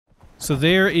So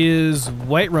there is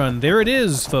Whiterun. There it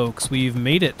is, folks. We've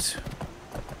made it.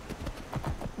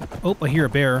 Oh, I hear a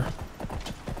bear.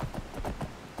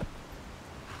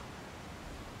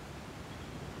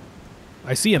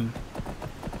 I see him.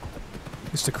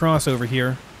 Just to cross over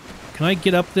here. Can I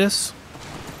get up this?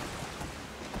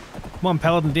 Come on,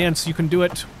 Paladin Dance, you can do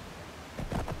it.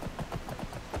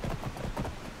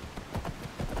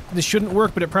 This shouldn't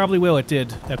work, but it probably will. It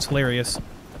did. That's hilarious.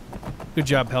 Good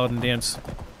job, Paladin Dance.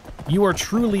 You are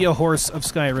truly a horse of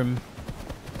Skyrim.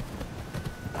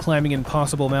 Climbing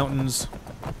impossible mountains.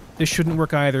 This shouldn't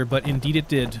work either, but indeed it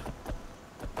did.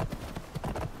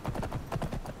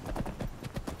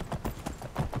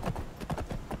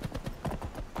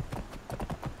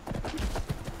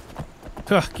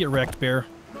 Ugh, get wrecked, bear.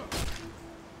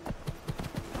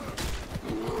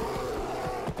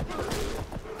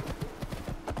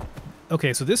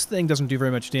 Okay, so this thing doesn't do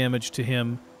very much damage to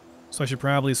him, so I should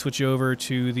probably switch over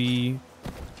to the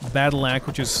battle axe,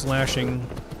 which is slashing.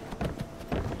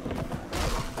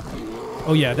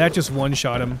 Oh yeah, that just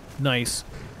one-shot him. Nice.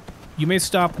 You may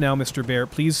stop now, Mr. Bear.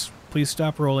 Please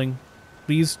stop rolling.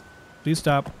 Please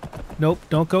stop. Nope,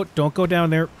 don't go down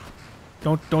there.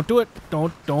 Don't do it.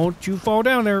 Don't you fall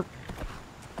down there.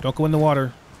 Don't go in the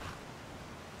water.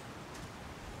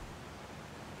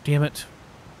 Damn it.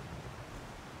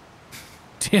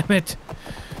 Damn it.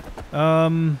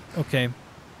 Okay.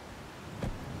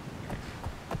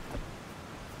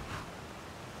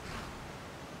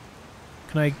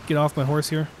 Can I get off my horse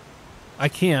here? I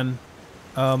can.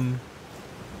 Alright.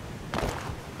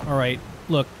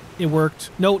 Look, it worked.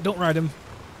 No, don't ride him.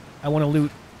 I want to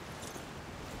loot.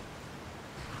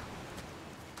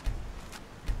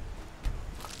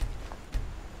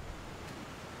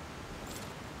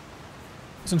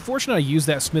 It's unfortunate I used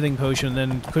that smithing potion and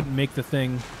then couldn't make the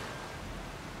thing.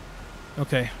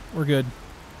 Okay, we're good.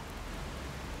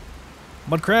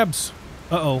 Mud crabs.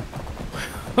 Uh-oh.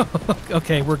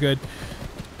 Okay, we're good.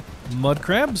 Mud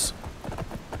crabs?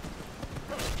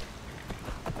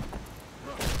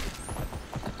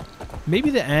 Maybe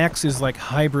the axe is like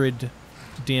hybrid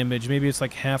damage. Maybe it's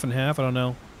like half and half. I don't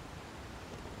know.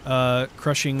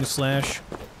 Crushing slash...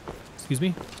 Excuse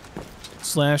me?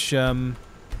 Slash,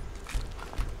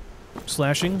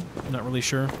 slashing? I'm not really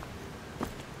sure.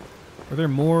 Are there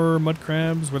more mud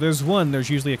crabs? Where there's one, there's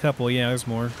usually a couple. Yeah, there's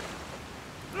more.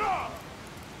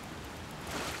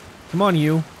 Come on,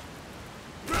 you.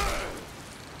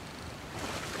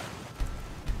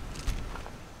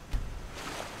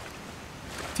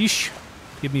 Fish.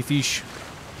 Give me fish.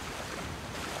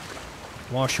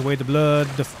 Wash away the blood.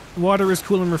 The water is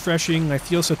cool and refreshing. I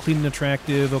feel so clean and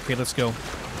attractive. Okay, let's go.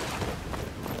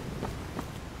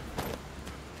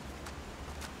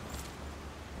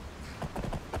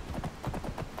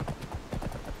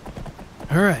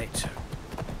 Alright.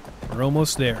 We're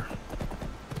almost there.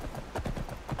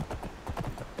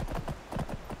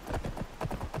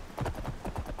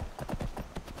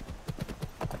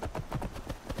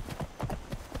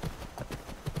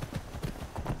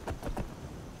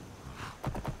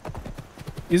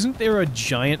 Isn't there a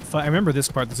giant fight? I remember this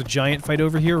part. There's a giant fight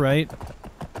over here, right?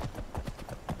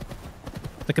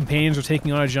 The companions are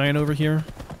taking on a giant over here.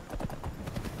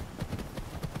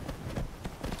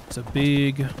 It's a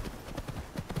big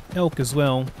elk as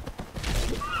well.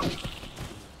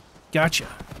 Gotcha.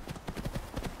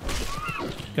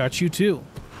 Got you too.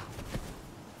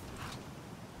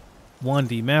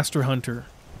 Wandy, Master Hunter.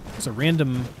 There's a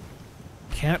random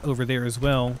cat over there as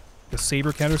well. A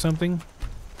saber cat or something.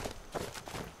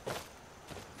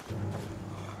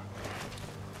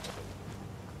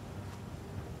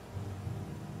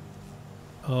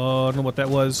 Oh, I don't know what that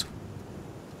was.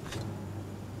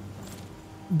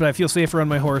 But I feel safer on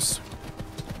my horse.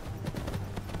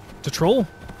 It's a troll?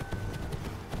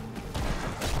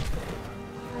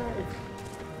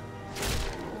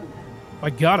 My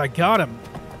god, I got him.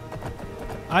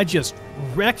 I just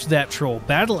wrecked that troll.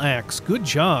 Battle axe. Good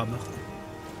job.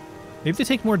 Maybe they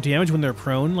take more damage when they're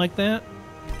prone like that?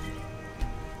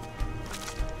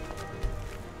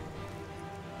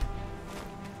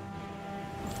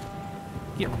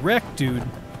 Get wrecked, dude.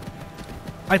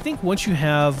 I think once you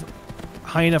have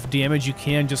high enough damage, you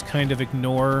can just kind of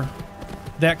ignore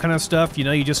that kind of stuff. You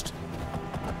know, you just...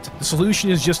 The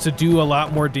solution is just to do a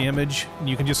lot more damage, and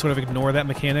you can just sort of ignore that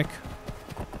mechanic.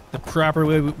 The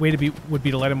proper way to be would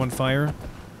be to light them on fire.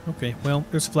 Okay, well,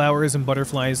 there's flowers and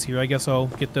butterflies here. I guess I'll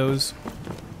get those.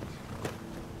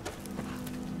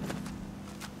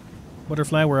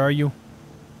 Butterfly, where are you?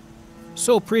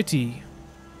 So pretty.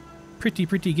 Pretty,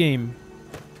 pretty game.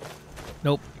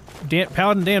 Nope.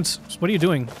 Paladin Dance, what are you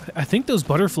doing? I think those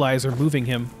butterflies are moving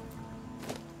him.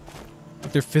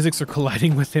 but their physics are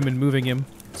colliding with him and moving him.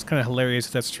 It's kind of hilarious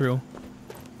if that's true.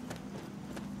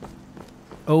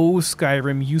 Oh,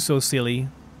 Skyrim, you so silly.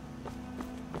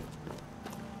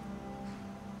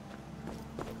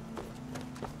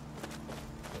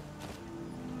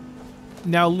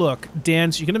 Now look,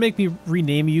 Dance, you're gonna make me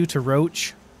rename you to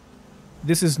Roach?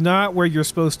 This is not where you're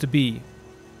supposed to be.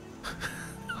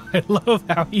 I love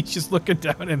how he's just looking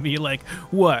down at me like,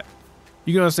 what?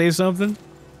 You gonna say something?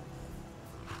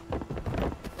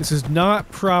 This is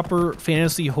not proper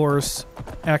fantasy horse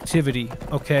activity,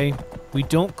 okay? We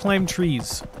don't climb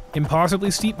trees.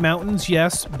 Impossibly steep mountains,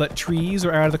 yes, but trees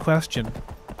are out of the question.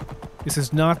 This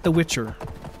is not The Witcher.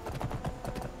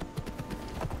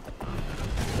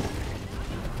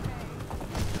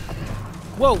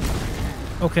 Whoa!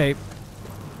 Okay.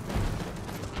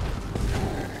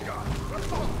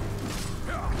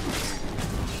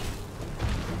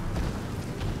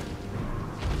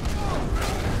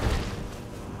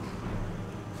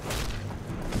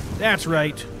 That's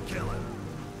right.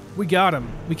 We got him.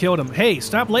 We killed him. Hey,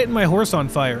 stop lighting my horse on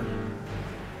fire.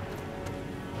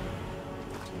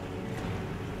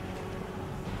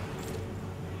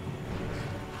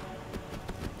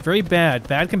 Very bad.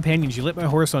 Bad companions. You lit my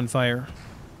horse on fire.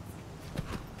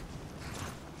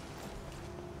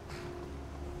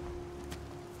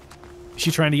 Is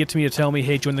she trying to get to me to tell me,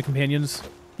 hey, join the companions?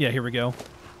 Yeah, here we go.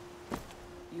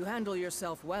 You handle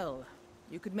yourself well.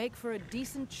 You could make for a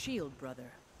decent shield,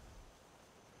 brother.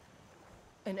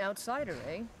 An outsider,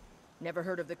 eh? Never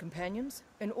heard of the companions?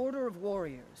 An order of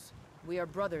warriors. We are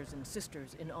brothers and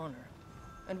sisters in honor.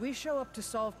 And we show up to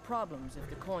solve problems if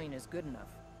the coin is good enough.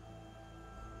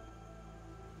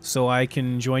 So I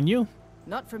can join you?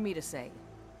 Not for me to say.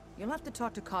 You'll have to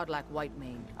talk to Kodlak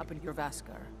Whitemane up in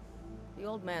Jorvaskar. The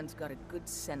old man's got a good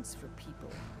sense for people.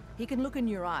 He can look in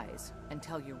your eyes and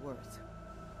tell your worth.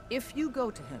 If you go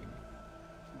to him,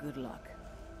 good luck.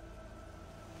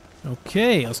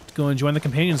 Okay, let's go and join the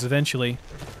companions eventually.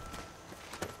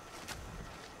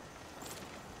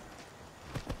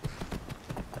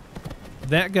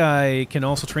 That guy can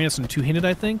also train us in two-handed,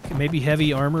 I think. Maybe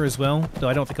heavy armor as well, though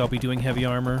I don't think I'll be doing heavy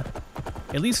armor.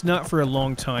 At least not for a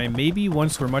long time. Maybe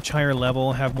once we're much higher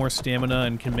level, have more stamina,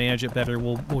 and can manage it better,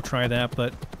 we'll try that,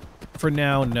 but for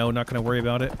now, no, not going to worry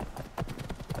about it.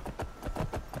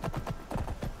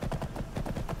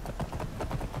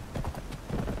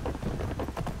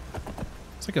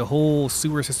 It's like a whole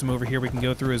sewer system over here we can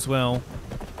go through as well.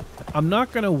 I'm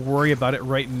not going to worry about it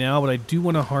right now, but I do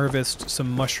want to harvest some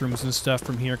mushrooms and stuff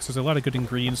from here, because there's a lot of good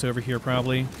ingredients over here,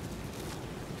 probably.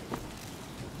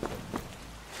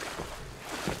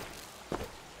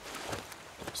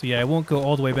 So yeah, I won't go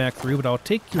all the way back through, but I'll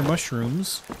take your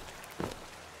mushrooms.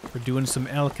 We're doing some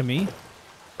alchemy.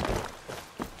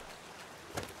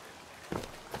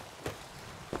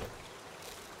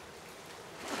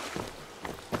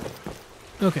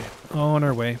 Okay, on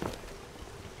our way.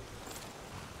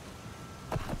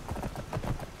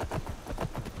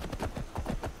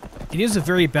 It is a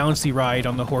very bouncy ride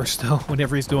on the horse, though,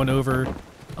 whenever he's going over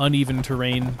uneven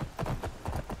terrain.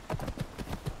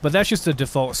 But that's just a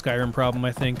default Skyrim problem,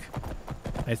 I think.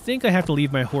 I think I have to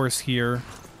leave my horse here.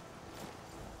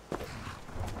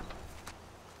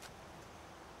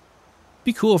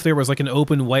 Be cool if there was like an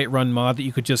open Whiterun mod that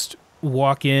you could just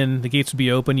walk in, the gates would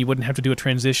be open, you wouldn't have to do a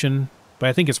transition. But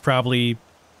I think it's probably,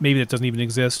 maybe that doesn't even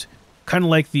exist. Kind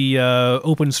of like the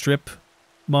open strip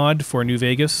mod for New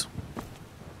Vegas.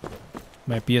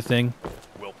 Might be a thing.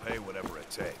 We'll pay whatever it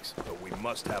takes, but we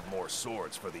must have more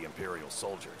swords for the Imperial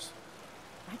soldiers.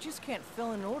 I just can't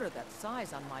fill an order that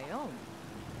size on my own.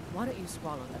 Why don't you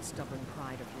swallow that stubborn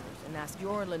pride of yours and ask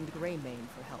Yorland Greymane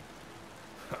for help?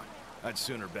 I'd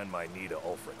sooner bend my knee to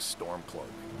Ulfric's Stormcloak.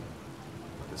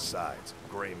 Besides,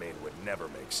 Greymane would never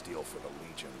make steel for the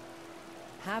Legion.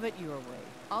 Have it your way.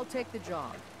 I'll take the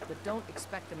job, but don't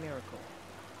expect a miracle.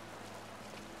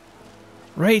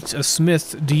 Right, a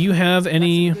smith. Do you have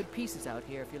any... Got some good pieces out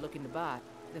here if you're looking to buy.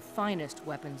 The finest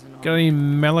weapons and all. Got any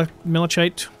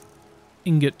malachite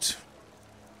ingot?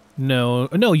 No.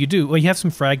 Oh, no, you do. Well, you have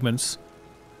some fragments.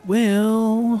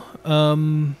 Well,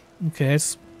 okay,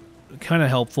 it's kind of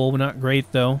helpful, but not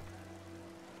great, though.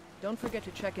 Don't forget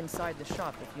to check inside the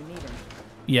shop if you need them.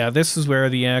 Yeah, this is where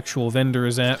the actual vendor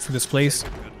is at for this place.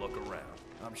 Good look around.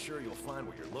 I'm sure you'll find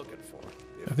what you're looking for.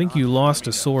 I think you lost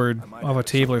a sword off a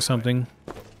table or something.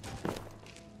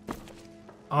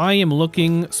 I am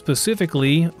looking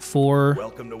specifically for...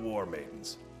 Welcome to War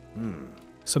Maidens.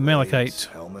 Some malachite.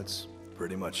 Helmets,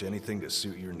 pretty much anything to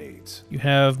suit your needs. You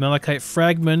have malachite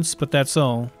fragments, but that's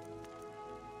all.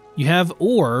 You have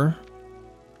ore.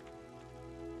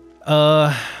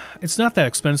 It's not that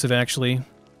expensive, actually.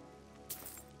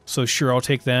 So sure, I'll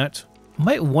take that.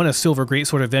 Might want a silver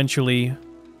greatsword eventually,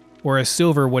 or a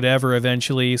silver whatever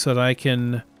eventually, so that I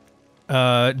can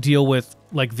deal with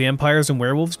like vampires and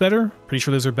werewolves better. Pretty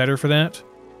sure those are better for that.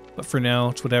 But for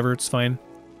now, it's whatever, it's fine.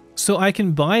 So I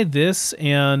can buy this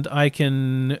and I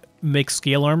can make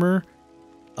scale armor.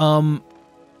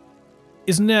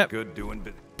 Isn't that Good doing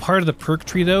part of the perk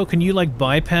tree though? Can you like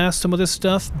bypass some of this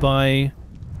stuff by...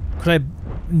 Could I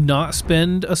not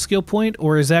spend a skill point?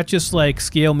 Or is that just like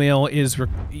scale mail is...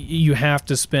 you have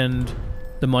to spend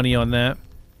the money on that?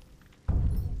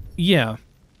 Yeah.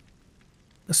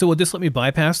 So would this let me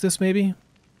bypass this maybe?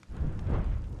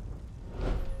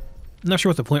 I'm not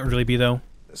sure what the point would really be though.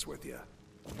 this with you.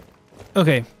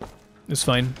 Okay. It's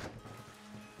fine.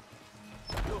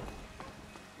 Look,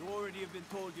 you already have been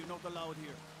told you're not allowed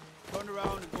here. Turn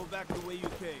around and go back the way you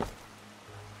came.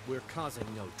 We're causing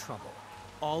no trouble.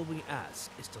 All we ask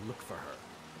is to look for her.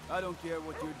 I don't care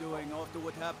what you're doing. After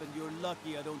what happened, you're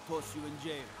lucky I don't toss you in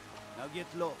jail. Now get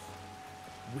lost.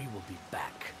 We will be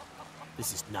back.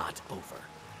 This is not over.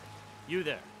 You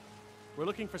there. We're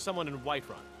looking for someone in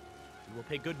Whiterun. We will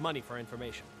pay good money for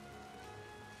information.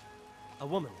 A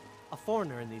woman, a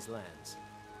foreigner in these lands.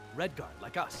 Redguard,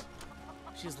 like us.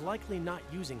 She is likely not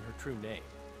using her true name.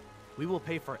 We will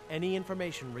pay for any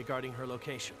information regarding her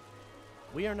location.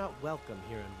 We are not welcome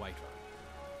here in Whiterun,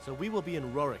 so we will be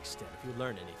in Rorikstead if you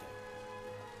learn anything.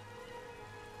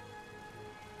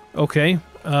 Okay.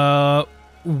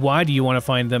 Why do you want to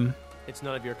find them? It's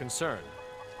none of your concern.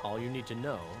 All you need to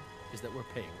know is that we're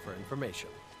paying for information.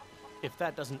 If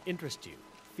that doesn't interest you,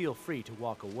 feel free to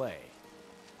walk away.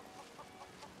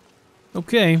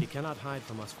 Okay. You cannot hide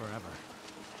from us forever.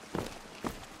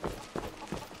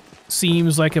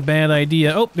 Seems like a bad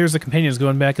idea. Oh, there's the companions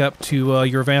going back up to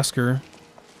your Vasker.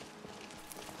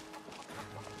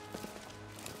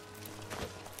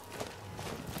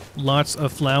 Lots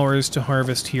of flowers to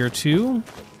harvest here too.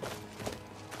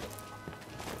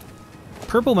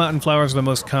 Purple mountain flowers are the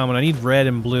most common. I need red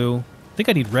and blue. I think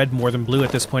I need red more than blue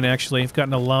at this point, actually. I've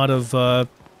gotten a lot of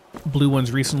blue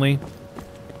ones recently.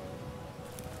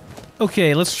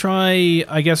 Okay, let's try,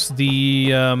 I guess,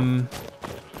 the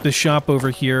shop over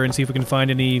here and see if we can find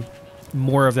any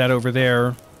more of that over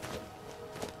there.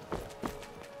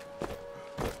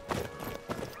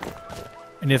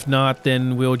 And if not,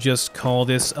 then we'll just call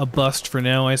this a bust for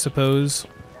now, I suppose.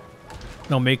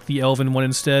 And I'll make the elven one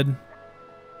instead.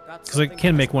 Because I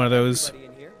can make one of those.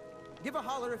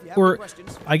 Or,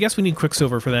 I guess we need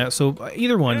Quicksilver for that, so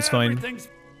either one's fine. Everything's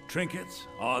trinkets,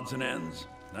 odds and ends,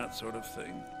 that sort of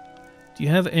thing. Do you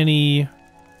have any...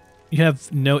 You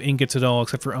have no ingots at all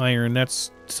except for iron.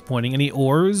 That's disappointing. Any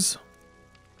ores?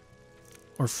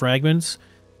 Or fragments?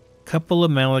 Couple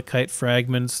of malachite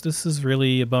fragments. This is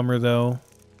really a bummer, though.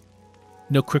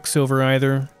 No Quicksilver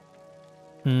either.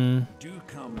 Do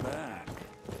come back.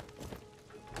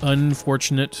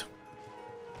 Unfortunate.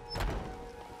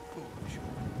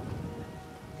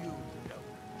 You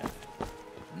know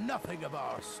nothing of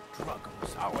our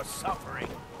struggles, our suffering.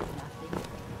 Nothing.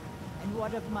 And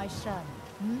what of my son?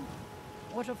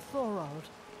 What of Thorold?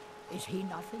 Is he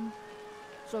nothing?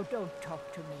 So don't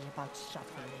talk to me about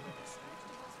suffering.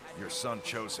 Your son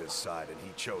chose his side and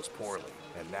he chose poorly,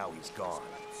 and now he's gone.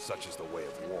 Such is the way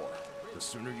of war. The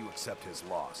sooner you accept his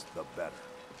loss, the better.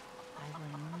 I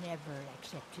will never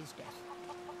accept his death.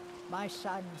 My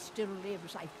son still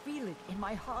lives. I feel it in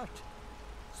my heart.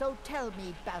 So tell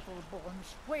me,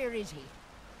 Battleborns, where is he?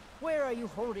 Where are you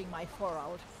holding my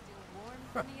Thorold?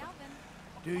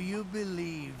 Do you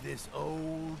believe this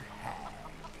old hag?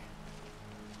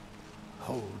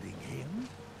 Holding him?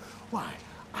 Why,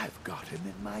 I've got him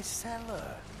in my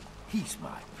cellar. He's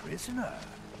my prisoner.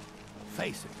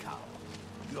 Face it, Cowl.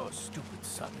 Your stupid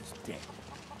son is dead.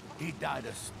 He died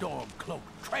a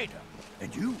storm-cloaked traitor.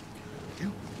 And you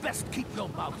best keep your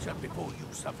mouth shut before you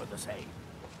suffer the same.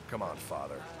 Come on,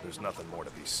 Father. There's nothing more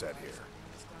to be said here.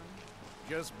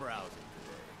 Just browsing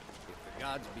today. If the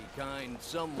gods be kind,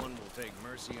 someone will take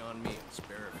mercy on me and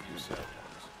spare a few seconds.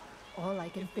 All I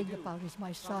can think about is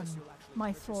my son,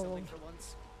 my Thorold.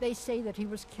 They say that he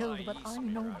was killed, but I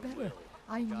know better.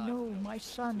 I know my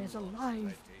son is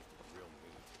alive.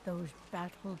 Those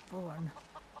Battleborn,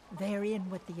 they're in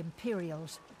with the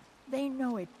Imperials. They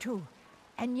know it too,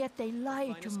 and yet they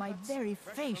lie to my very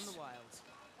face.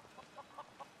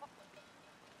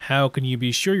 How can you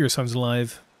be sure your son's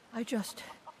alive? I just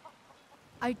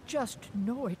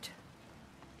know it.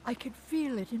 I can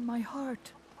feel it in my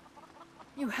heart.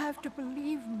 You have to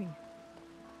believe me.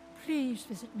 Please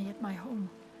visit me at my home.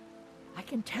 I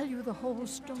can tell you the whole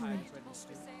story.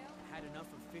 Had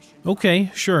enough of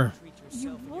Okay, sure.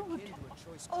 You would?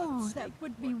 Oh, that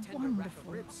would be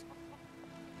wonderful.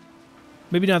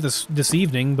 Maybe not this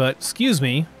evening, but excuse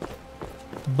me.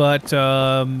 But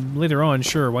later on,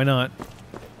 sure, why not?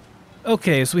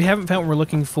 Okay, so we haven't found what we're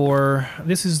looking for.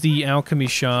 This is the alchemy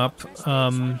shop.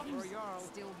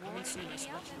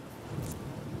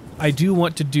 I do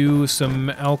want to do some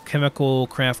alchemical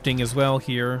crafting as well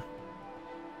here.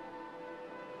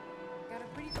 Got a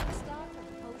pretty good stock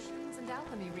of potions and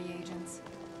alchemy reagents.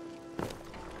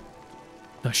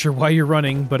 Not sure why you're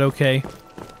running, but okay.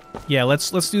 Yeah, let's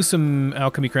do some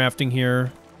alchemy crafting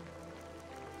here.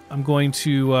 I'm going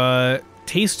to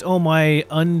taste all my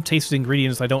untasted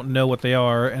ingredients. I don't know what they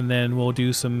are, and then we'll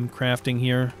do some crafting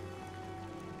here.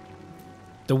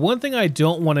 The one thing I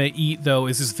don't want to eat, though,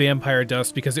 is this vampire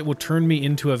dust, because it will turn me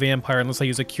into a vampire unless I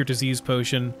use a cure disease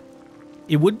potion.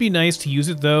 It would be nice to use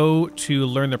it, though, to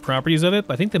learn the properties of it,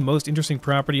 but I think the most interesting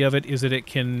property of it is that it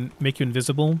can make you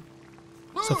invisible.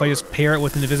 So if I just pair it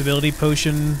with an invisibility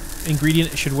potion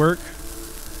ingredient, it should work.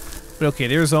 But okay,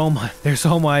 there's all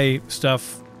my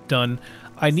stuff done.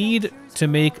 I need to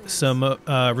make some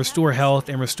restore health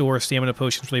and restore stamina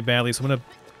potions really badly, so I'm gonna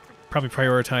probably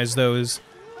prioritize those.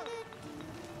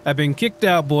 I've been kicked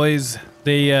out, boys.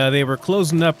 They were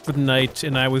closing up for the night,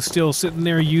 and I was still sitting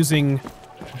there using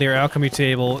their alchemy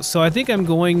table. So I think I'm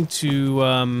going to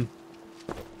I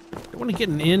want to get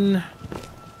an inn.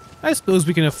 I suppose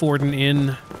we can afford an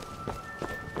inn.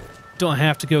 Don't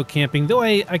have to go camping, though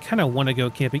I kind of want to go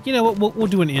camping. You know what, we'll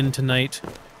do an inn tonight.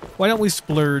 Why don't we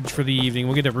splurge for the evening?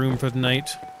 We'll get a room for the night.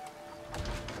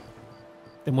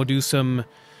 Then we'll do some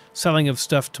selling of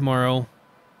stuff tomorrow.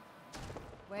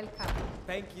 Welcome.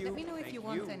 Thank you. Let me know if you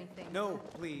want anything. No,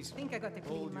 please. I think I got the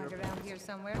clean mug around here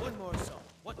somewhere. One more song.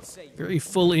 What say you? Very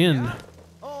full inn.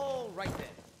 All right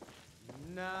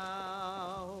then.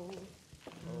 Now.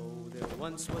 Oh, there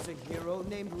once was a hero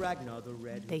named Ragnar the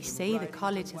Red. They say the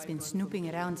college has been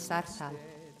snooping around Sarthal.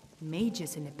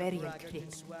 Mages in a burial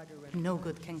crypt. No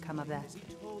good can come of that.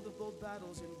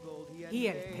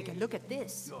 Here, take a look at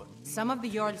this. Some of the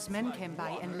Jarl's men came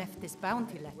by and left this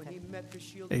bounty letter.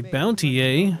 A bounty,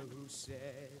 eh?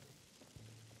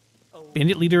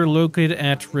 Bandit leader located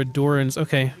at Redorans.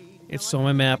 Okay, it's on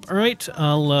my map. Alright,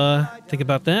 I'll think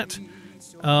about that.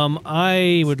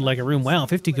 I would like a room. Wow,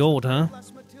 50 gold, huh?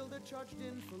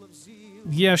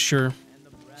 Yeah, sure.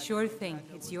 Sure thing.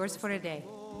 It's yours for a day.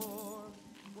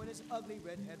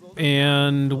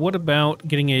 And what about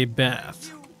getting a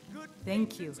bath?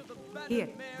 Thank you. Here,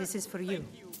 this is for you.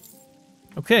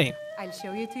 Okay. I'll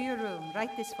show you to your room, right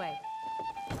this way.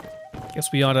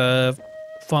 Guess we ought to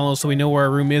follow so we know where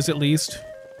our room is at least.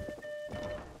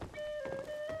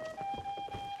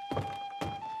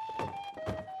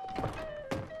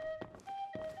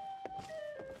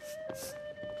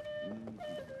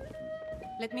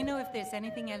 Let me know if there's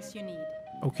anything else you need.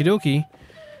 Okie dokie.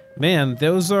 Man,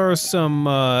 those are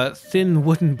some thin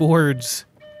wooden boards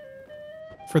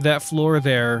for that floor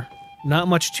there. Not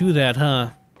much to that, huh?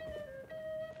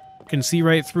 Can see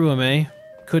right through them, eh?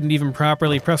 Couldn't even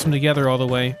properly press them together all the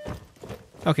way.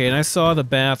 Okay, and I saw the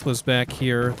bath was back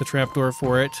here, the trapdoor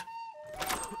for it.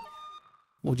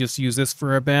 We'll just use this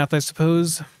for our bath, I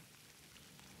suppose.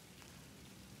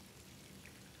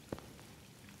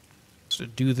 So to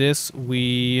do this,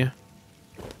 we...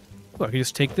 Oh, I can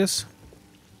just take this.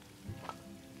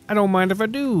 I don't mind if I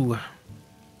do.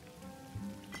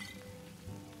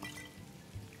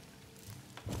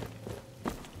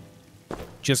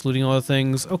 Just looting all the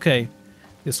things. Okay.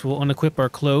 This will unequip our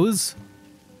clothes.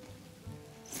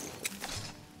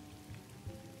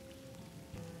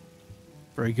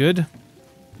 Very good.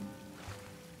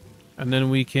 And then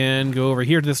we can go over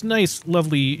here to this nice,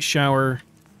 lovely shower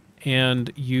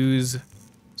and use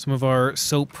some of our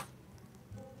soap.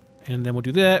 And then we'll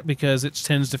do that because it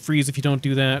tends to freeze if you don't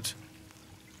do that.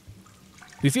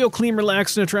 We feel clean,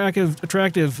 relaxed, and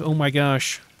attractive. Oh my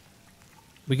gosh.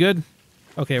 We good?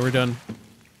 Okay, we're done.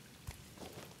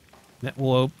 That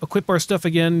will equip our stuff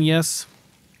again, yes.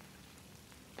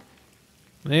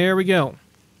 There we go.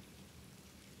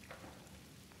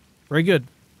 Very good.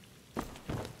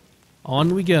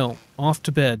 On we go. Off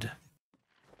to bed.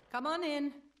 Come on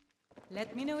in.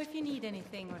 Let me know if you need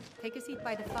anything, or take a seat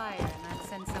by the fire and I'll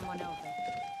send someone over.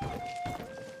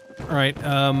 Alright,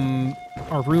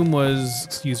 our room was...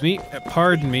 Excuse me.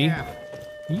 Pardon me.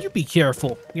 You be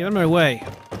careful. Get out of my way.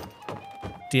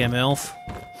 Damn elf.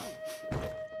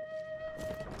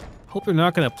 Hope they're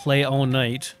not gonna play all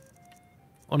night.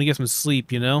 I want to get some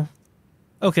sleep, you know?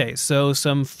 Okay, so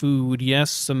some food,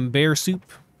 yes. Some bear soup.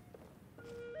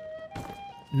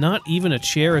 Not even a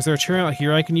chair. Is there a chair out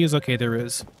here I can use? Okay, there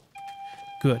is.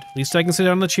 Good. At least I can sit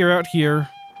on the chair out here.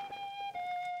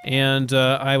 And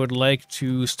I would like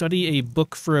to study a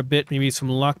book for a bit, maybe some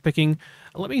lockpicking.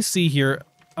 Let me see here.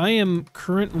 I am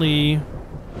currently... I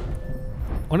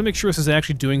want to make sure this is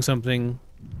actually doing something.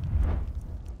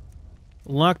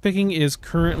 Lockpicking is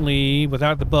currently,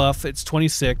 without the buff, it's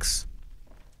 26.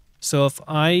 So if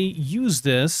I use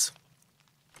this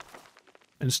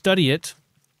and study it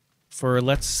for,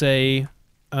 let's say,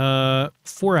 4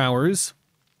 hours,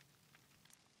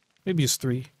 maybe just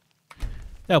 3.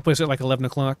 That'll place it at like 11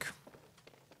 o'clock.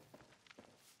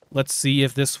 Let's see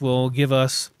if this will give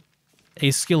us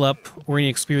a skill up or any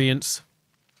experience.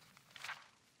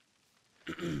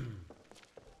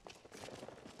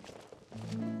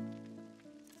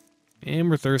 And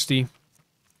we're thirsty.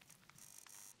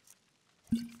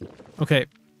 Okay.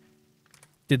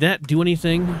 Did that do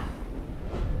anything?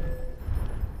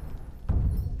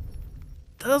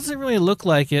 Doesn't really look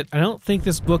like it. I don't think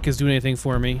this book is doing anything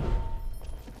for me.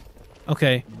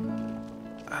 Okay.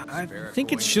 I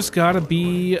think it's just gotta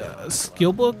be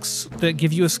skill books that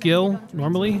give you a skill,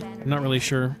 normally. I'm not really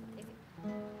sure.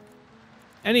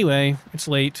 Anyway, it's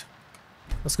late.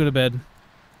 Let's go to bed.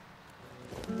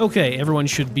 Okay, everyone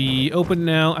should be open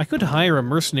now. I could hire a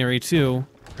mercenary, too.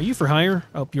 Are you for hire?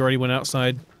 Oh, you already went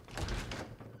outside.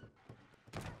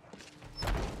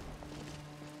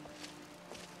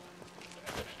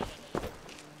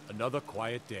 Another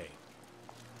quiet day.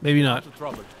 Maybe not.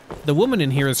 The woman in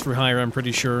here is for hire, I'm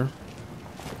pretty sure.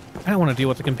 I don't want to deal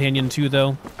with the companion, too,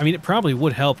 though. I mean, it probably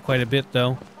would help quite a bit,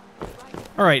 though.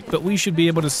 Alright, but we should be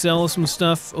able to sell some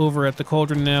stuff over at the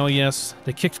Cauldron now, yes.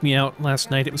 They kicked me out last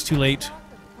night, it was too late.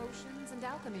 Potions and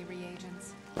alchemy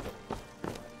reagents.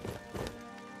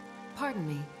 Pardon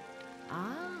me.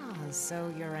 Ah,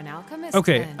 so you're an alchemist.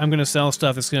 Okay, then. I'm gonna sell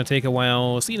stuff, it's gonna take a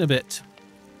while. See you in a bit.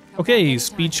 Okay,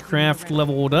 speechcraft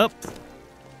leveled up.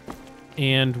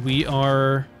 And we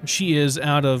are... she is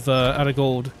out of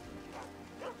gold.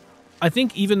 I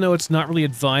think even though it's not really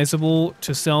advisable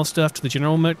to sell stuff to the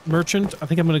general merchant, I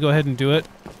think I'm going to go ahead and do it.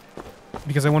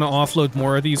 Because I want to offload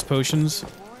more of these potions.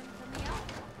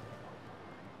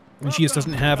 And she just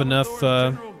doesn't have enough,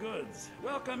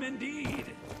 Welcome indeed.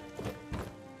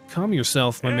 Calm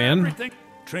yourself, my man. Everything.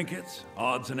 Trinkets,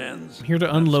 odds and ends. I'm here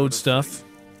to unload stuff.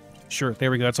 Sure, there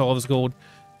we go, that's all of his gold.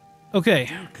 Okay.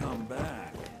 You come back.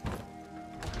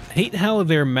 I hate how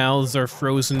their mouths are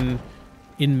frozen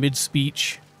in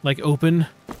mid-speech. Like, open,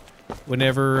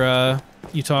 whenever,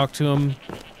 you talk to them,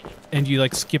 and you,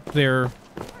 like, skip their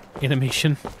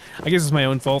animation. I guess it's my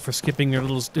own fault for skipping their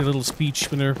little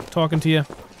speech when they're talking to you.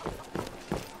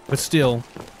 But still.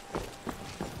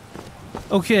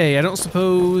 Okay, I don't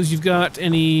suppose you've got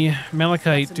any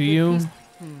malachite, do you?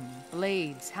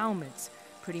 Blades, helmets,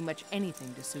 pretty much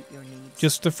anything to suit your needs.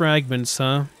 Just the fragments,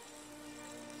 huh?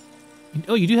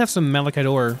 Oh, you do have some malachite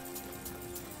ore.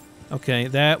 Okay,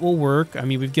 that will work. I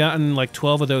mean, we've gotten like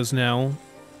 12 of those now.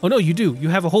 Oh no, you do. You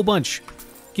have a whole bunch.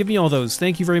 Give me all those.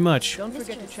 Thank you very much. Don't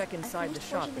forget to check inside the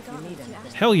shop if you need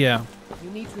anything. Hell yeah. You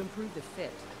need to improve the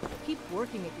fit. Keep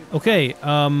working at your... Okay,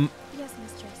 Yes,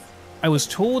 mistress. I was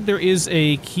told there is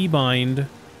a keybind.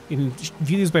 You can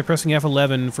view these by pressing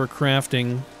F11 for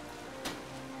crafting.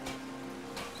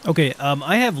 Okay,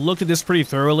 I have looked at this pretty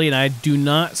thoroughly, and I do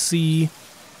not see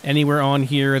anywhere on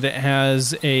here that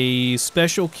has a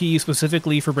special key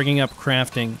specifically for bringing up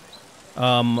crafting.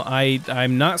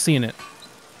 I'm not seeing it.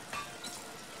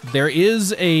 There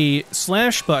is a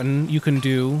slash button you can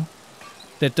do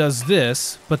that does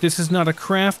this, but this is not a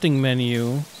crafting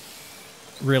menu.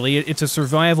 Really, it's a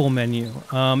survival menu.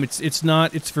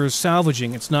 It's for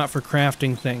salvaging. It's not for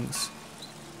crafting things.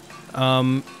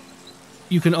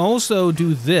 You can also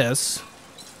do this,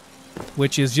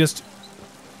 which is just...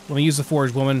 Let me use the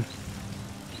forge, woman.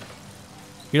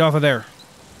 Get off of there.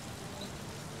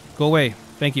 Go away.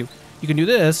 Thank you. You can do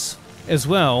this as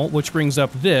well, which brings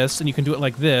up this, and you can do it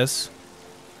like this,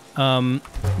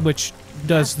 which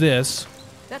does this.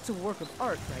 That's a work of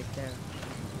art right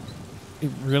there.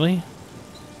 Really?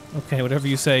 Okay, whatever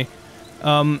you say.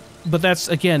 But that's,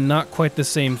 again, not quite the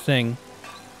same thing.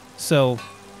 So,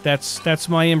 that's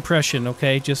my impression,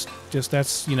 okay? Just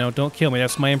that's, you know, don't kill me.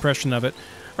 That's my impression of it.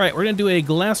 Alright, we're going to do a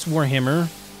glass warhammer,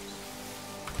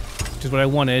 which is what I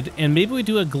wanted, and maybe we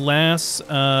do a glass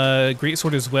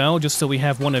greatsword as well, just so we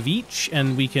have one of each,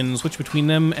 and we can switch between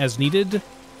them as needed,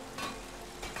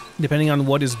 depending on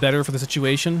what is better for the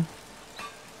situation.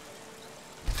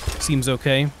 Seems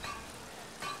okay.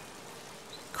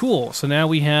 Cool, so now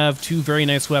we have two very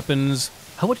nice weapons.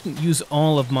 I wouldn't use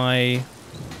all of my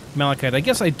malachite. I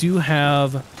guess I do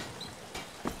have...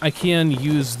 I can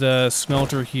use the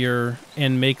smelter here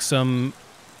and make some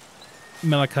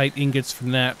malachite ingots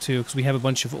from that, too, because we have a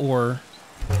bunch of ore.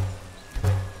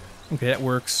 Okay, that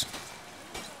works.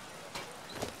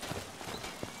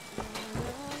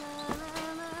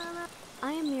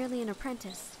 I am merely an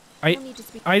apprentice.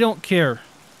 I don't care.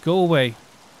 Go away.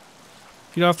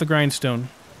 Get off the grindstone.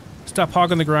 Stop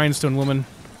hogging the grindstone, woman.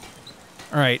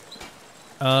 Alright.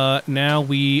 Now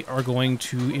we are going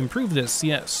to improve this,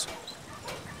 yes.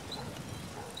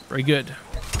 Very good.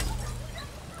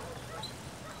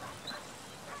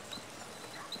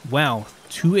 Wow,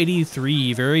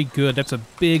 283, very good. That's a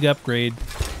big upgrade.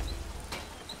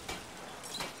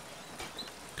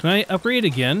 Can I upgrade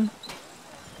again?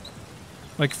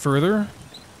 Like further?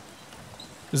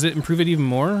 Does it improve it even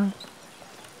more?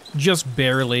 Just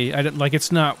barely. I don't, like,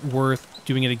 it's not worth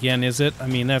doing it again, is it? I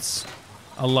mean, that's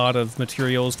a lot of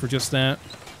materials for just that.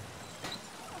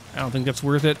 I don't think that's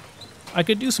worth it. I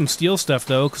could do some steel stuff,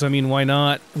 though, because, I mean, why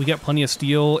not? We got plenty of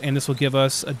steel, and this will give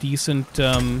us a decent,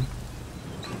 well,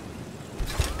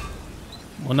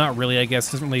 not really, I guess.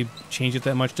 It doesn't really change it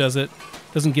that much, does it?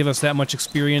 Doesn't give us that much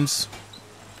experience.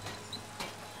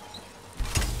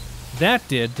 That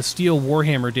did. The steel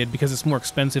warhammer did, because it's more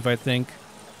expensive, I think.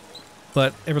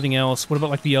 But everything else, what about,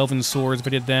 like, the elven swords, if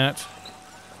I did that?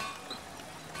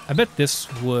 I bet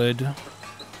this would...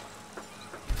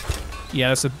 Yeah,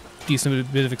 that's a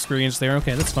decent bit of experience there.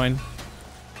 Okay, that's fine.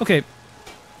 Okay.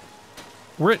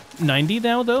 We're at 90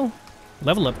 now, though.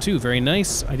 Level up, too. Very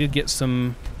nice. I did get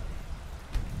some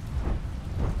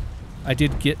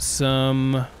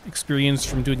experience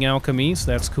from doing alchemy,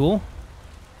 so that's cool.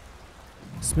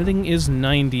 Smithing is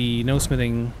 90. No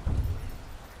smithing.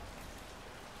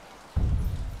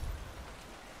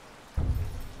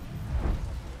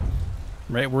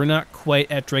 Right, we're not quite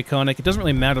at Draconic. It doesn't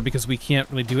really matter because we can't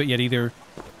really do it yet either.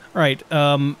 Alright,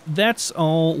 that's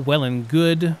all well and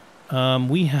good.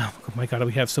 We have... Oh my god,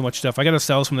 we have so much stuff. I gotta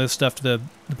sell some of this stuff to the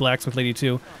blacksmith lady,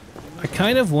 too. I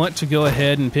kind of want to go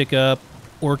ahead and pick up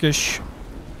Orcish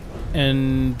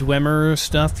and Dwemer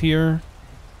stuff here.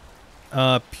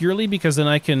 Purely because then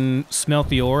I can smelt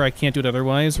the ore. I can't do it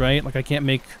otherwise, right? Like, I can't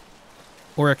make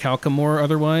orichalcum ore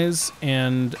otherwise,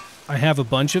 and I have a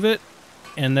bunch of it.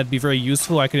 And that'd be very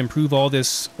useful. I could improve all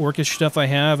this orcish stuff I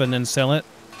have and then sell it.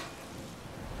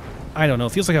 I don't know.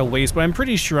 It feels like a waste, but I'm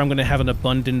pretty sure I'm going to have an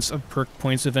abundance of perk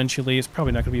points eventually. It's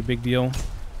probably not going to be a big deal.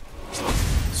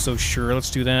 So sure, let's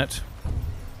do that.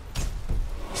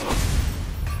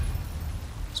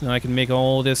 So now I can make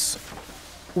all this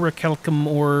orichalcum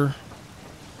ore.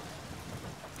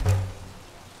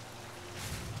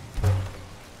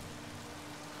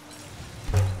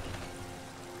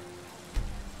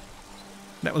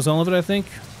 That was all of it, I think.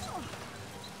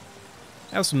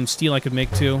 I have some steel I could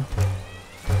make, too.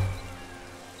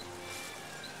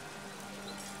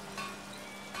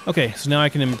 Okay, so now I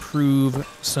can improve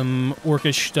some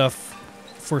orcish stuff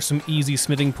for some easy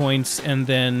smithing points and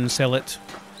then sell it.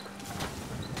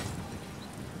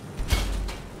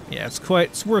 Yeah,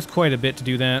 it's worth quite a bit to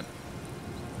do that.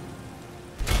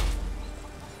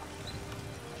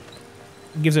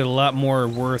 It gives it a lot more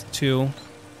worth, too.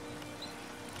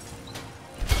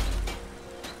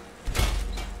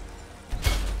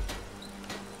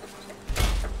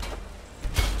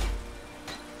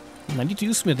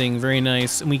 92 smithing, very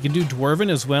nice. And we can do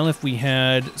dwarven as well if we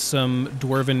had some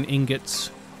dwarven ingots,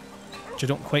 which I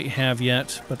don't quite have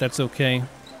yet, but that's okay.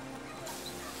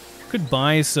 Could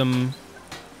buy some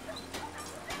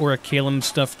orichalcum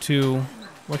stuff too.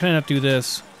 Why can I not do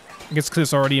this? I guess because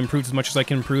it's already improved as much as I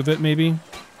can improve it, maybe?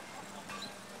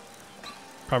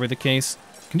 Probably the case.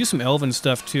 Can do some elven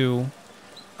stuff too.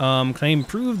 Can I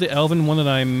improve the elven one that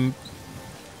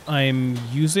I'm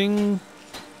using?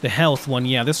 The health one,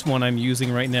 yeah, this one I'm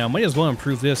using right now. Might as well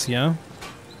improve this, yeah?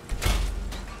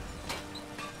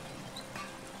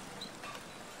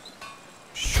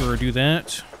 Sure, do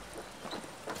that.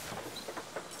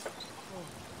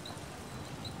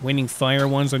 Waning fire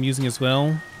ones I'm using as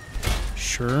well.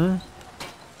 Sure.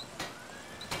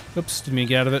 Oops, didn't mean to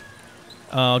get out of it.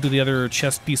 I'll do the other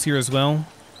chest piece here as well.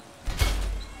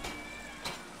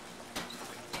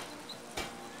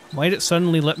 Why did it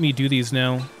suddenly let me do these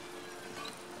now?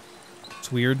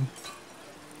 It's weird.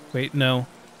 Wait, no.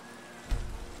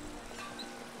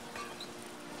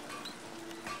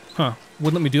 Huh.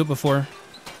 Wouldn't let me do it before.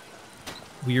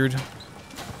 Weird.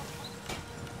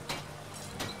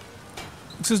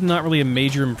 This is not really a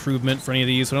major improvement for any of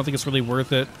these, so I don't think it's really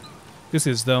worth it. This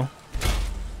is, though.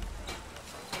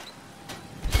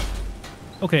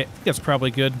 Okay, I think that's probably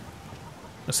good.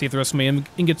 Let's save the rest of my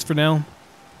ingots for now.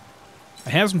 I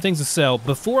have some things to sell.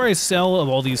 Before I sell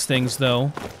all these things,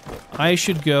 though, I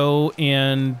should go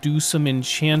and do some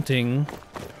enchanting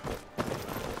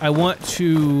I want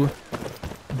to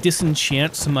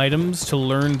disenchant some items to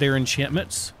learn their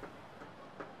enchantments.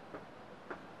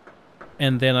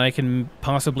 And then I can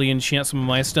possibly enchant some of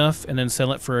my stuff and then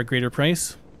sell it for a greater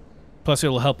price. Plus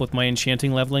it'll help with my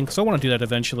enchanting leveling, because I want to do that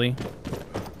eventually.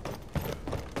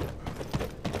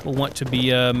 We'll want to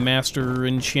be a master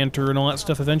enchanter and all that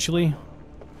stuff eventually.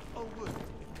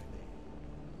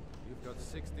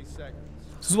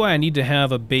 This is why I need to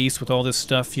have a base with all this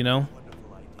stuff, you know?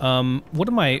 What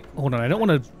am I... Hold on, I don't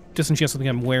want to disenchant something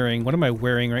I'm wearing. What am I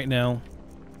wearing right now?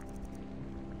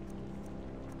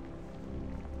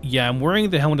 Yeah, I'm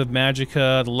wearing the Helmet of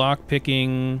Magicka, the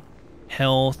lockpicking,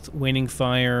 health, waning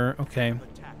fire. Okay.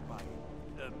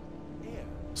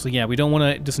 So yeah, we don't want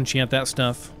to disenchant that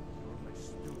stuff.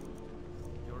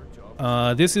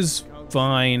 This is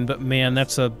fine, but man,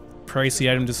 that's a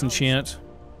pricey item to disenchant.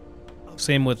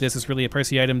 Same with this, it's really a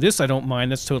pricey item. This I don't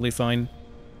mind, that's totally fine.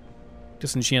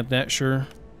 Disenchant that, sure.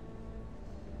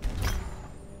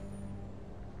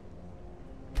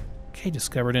 Okay,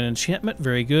 discovered an enchantment,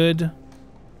 very good.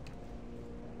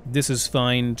 This is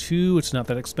fine too, it's not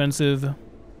that expensive.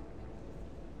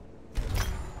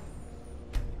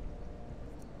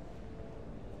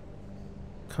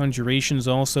 Conjuration's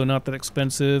also not that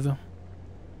expensive.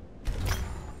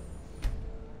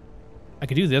 I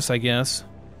could do this, I guess.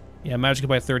 Yeah, magic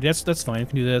by 30, that's fine, I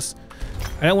can do this.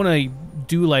 I don't want to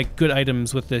do, like, good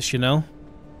items with this, you know?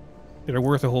 That are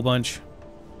worth a whole bunch.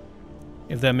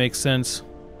 If that makes sense.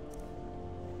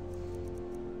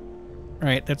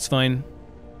 Alright, that's fine.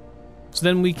 So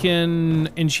then we can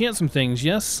enchant some things,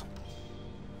 yes?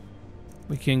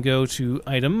 We can go to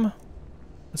item.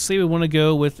 Let's say we want to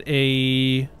go with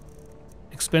a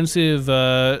expensive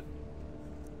orcish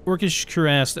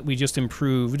cuirass that we just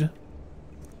improved.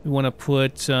 We want to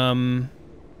put,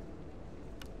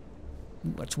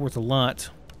 that's worth a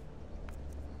lot.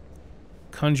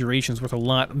 Conjuration's worth a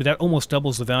lot. I mean, that almost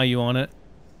doubles the value on it.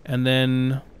 And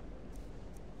then,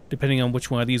 depending on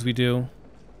which one of these we do,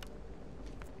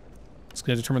 it's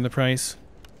going to determine the price.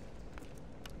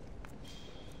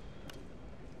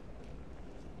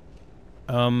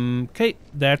 Okay,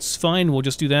 that's fine. We'll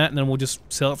just do that, and then we'll just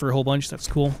sell it for a whole bunch. That's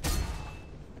cool.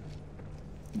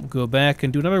 We'll go back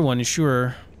and do another one,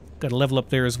 sure. Got a level up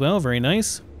there as well. Very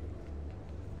nice.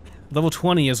 Level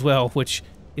 20 as well, which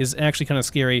is actually kind of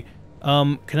scary.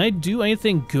 Can I do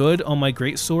anything good on my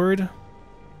greatsword?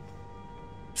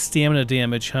 Stamina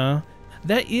damage, huh?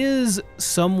 That is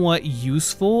somewhat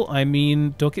useful. I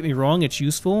mean, don't get me wrong, it's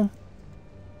useful.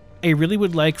 I really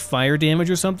would like fire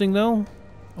damage or something, though.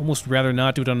 Almost rather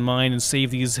not do it on mine and save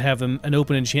these, have an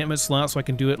open enchantment slot so I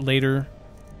can do it later.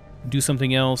 Do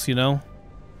something else, you know?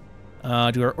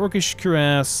 Do our orcish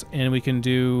cuirass, and we can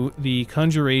do the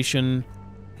conjuration.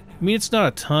 I mean, it's not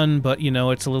a ton, but, you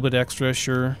know, it's a little bit extra,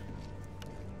 sure.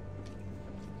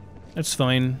 That's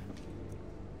fine.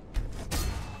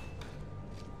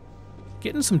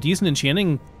 Getting some decent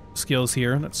enchanting skills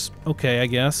here. That's okay, I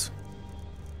guess.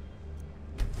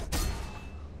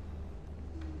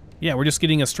 Yeah, we're just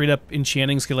getting a straight-up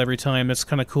enchanting skill every time. That's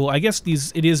kind of cool. I guess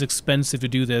it is expensive to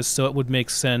do this, so it would make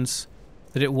sense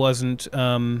that it wasn't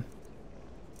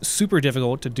super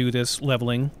difficult to do this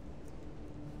leveling.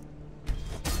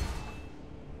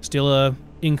 Still a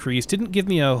increase. Didn't give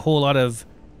me a whole lot of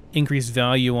increased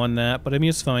value on that, but I mean,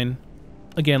 it's fine.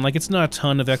 Again, like, it's not a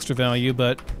ton of extra value,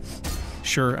 but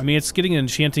sure. I mean, it's getting an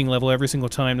enchanting level every single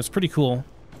time. That's pretty cool.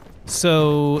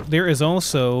 So, there is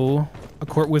also a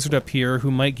court wizard up here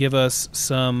who might give us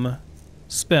some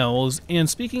spells. And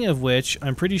speaking of which,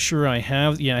 I'm pretty sure I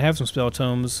have... Yeah, I have some spell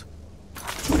tomes.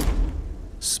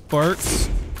 Sparks,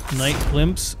 Night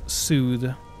Glimpse,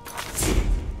 Soothe.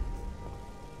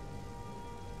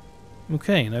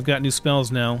 Okay, and I've got new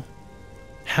spells now.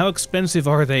 How expensive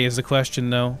are they is the question,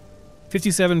 though.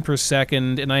 57 per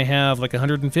second, and I have like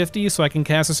 150, so I can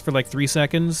cast this for like 3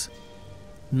 seconds.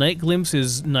 Night Glimpse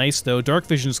is nice, though. Dark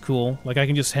Vision's cool. Like, I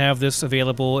can just have this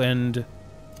available and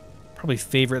probably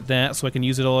favorite that so I can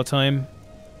use it all the time.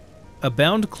 A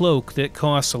Bound Cloak that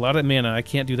costs a lot of mana. I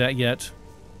can't do that yet.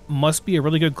 Must be a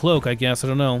really good cloak, I guess. I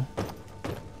don't know.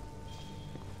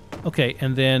 Okay,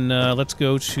 and then let's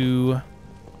go to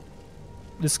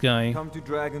this guy. Come to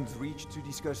Dragon's Reach to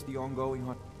discuss the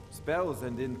ongoing spells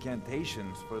and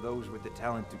incantations for those with the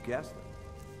talent to cast them.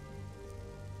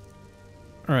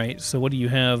 Alright, so what do you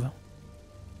have?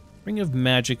 Ring of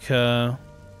Magicka.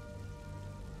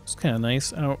 It's kind of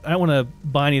nice. I don't want to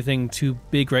buy anything too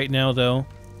big right now, though.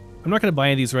 I'm not going to buy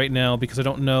any of these right now because I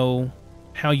don't know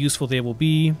how useful they will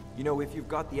be. You know, if you've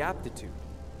got the aptitude,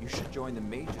 you should join the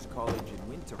Mages College in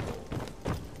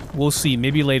Winterhold. We'll see.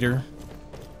 Maybe later.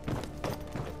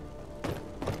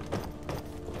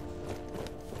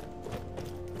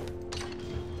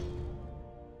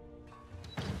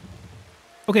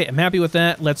 Okay, I'm happy with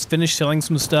that. Let's finish selling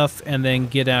some stuff and then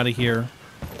get out of here.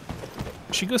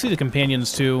 Should go see the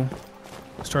companions too.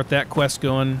 Start that quest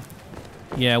going.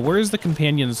 Yeah, where's the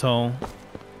companions hall?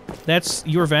 That's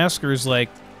your Vasker's like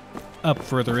up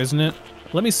further, isn't it?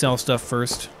 Let me sell stuff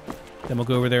first. Then we'll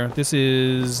go over there. This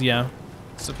is, yeah,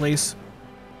 it's the place.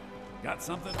 Got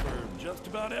something for just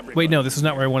about everybody. Wait, no, this is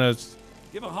not where I want to...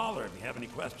 Give a holler if you have any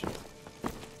questions.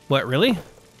 What, really?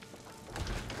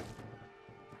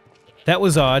 That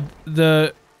was odd.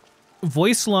 The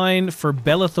voice line for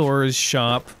Bellathor's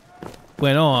shop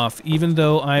went off, even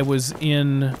though I was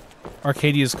in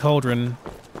Arcadia's Cauldron.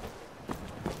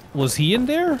 Was he in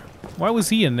there? Why was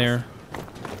he in there?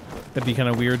 That'd be kind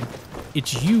of weird.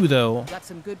 It's you, though. Got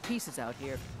some good pieces out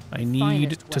here. I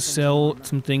need to sell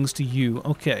some things to you.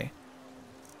 Okay.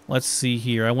 Let's see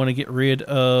here. I want to get rid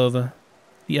of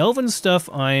the elven stuff.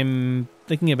 I'm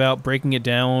thinking about breaking it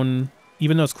down.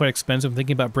 Even though it's quite expensive, I'm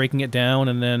thinking about breaking it down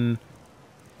and then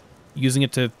using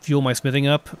it to fuel my smithing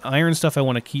up. Iron stuff I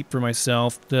want to keep for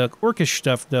myself. The orcish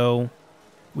stuff, though,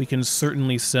 we can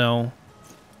certainly sell.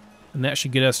 And that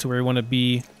should get us to where we want to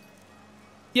be.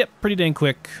 Yep, pretty dang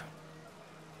quick.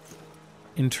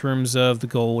 In terms of the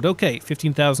gold. Okay,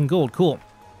 15,000 gold. Cool.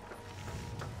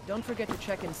 Don't forget to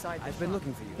check inside. I've been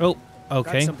looking for you. Oh,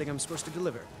 okay. Got something I'm supposed to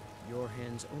deliver. Your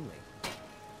hands only.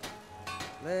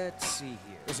 Let's see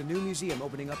here. There's a new museum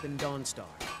opening up in Dawnstar.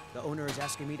 The owner is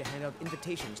asking me to hand out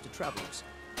invitations to travelers.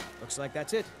 Looks like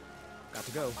that's it. Got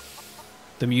to go.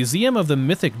 The Museum of the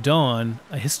Mythic Dawn,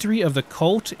 a history of the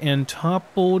cult and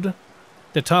toppled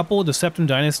the Septim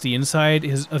Dynasty inside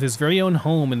of his very own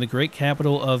home in the great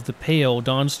capital of the Pale,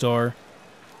 Dawnstar.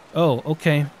 Oh,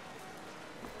 okay.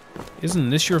 Isn't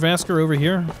this your Vasker over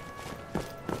here?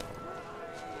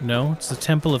 No, it's the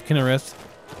Temple of Kinnereth.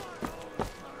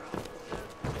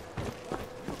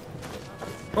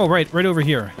 Oh, right over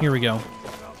here. Here we go.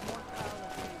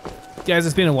 Guys,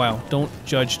 it's been a while. Don't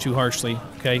judge too harshly,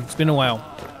 okay? It's been a while.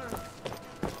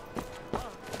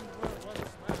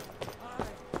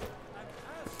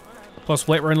 Plus,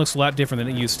 Whiterun looks a lot different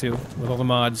than it used to, with all the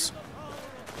mods.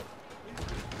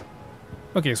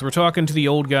 Okay, so we're talking to the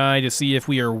old guy to see if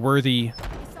we are worthy.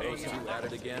 Hey, you at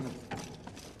it again?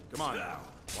 Come on now.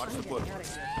 Watch the foot.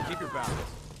 Keep your balance.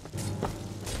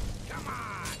 Come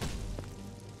on!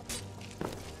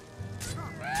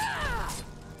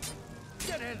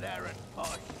 Get in there and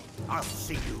push. I'll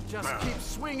see you. Just keep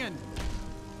swinging.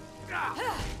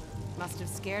 Must have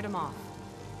scared him off.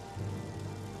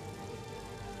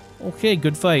 Okay,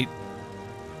 good fight.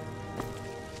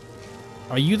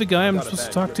 Are you the guy I'm supposed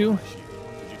to talk to?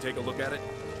 Did you take a look at it?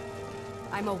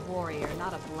 I'm a warrior,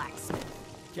 not a blacksmith.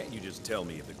 Can't you just tell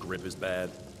me if the grip is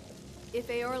bad? If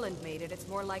Eorland made it, it's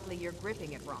more likely you're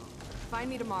gripping it wrong. Find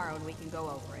me tomorrow and we can go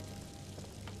over it.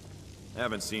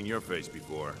 Haven't seen your face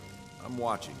before. I'm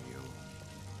watching you.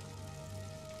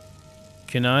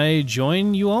 Can I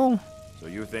join you all? So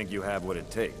you think you have what it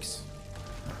takes?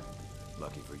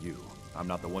 Lucky for you, I'm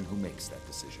not the one who makes that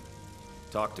decision.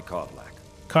 Talk to Kodlak.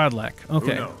 Kodlak,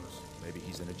 okay. Who knows? Maybe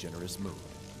he's in a generous mood.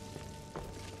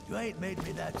 You ain't made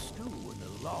me that stew in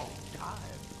a long time.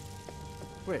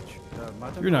 Which?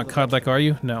 Mutton? You're not Kodlak, are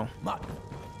you? No.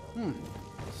 Mutton.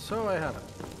 So I haven't.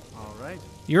 All right.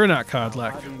 You're not I'll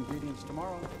Kodlak. have the ingredients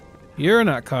tomorrow. You're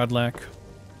not Kodlak.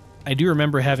 I do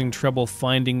remember having trouble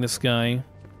finding this guy.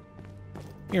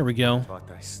 Here we go. But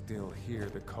I still hear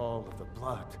the call of the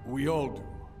blood. We all do.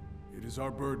 It is our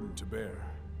burden to bear.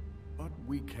 But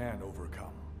we can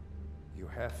overcome. You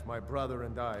have my brother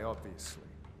and I, obviously.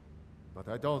 But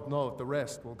I don't know if the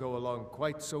rest will go along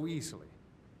quite so easily.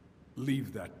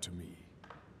 Leave that to me.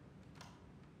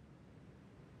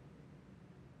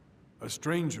 A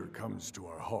stranger comes to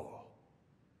our hall.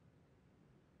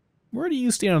 Where do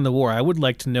you stand on the war? I would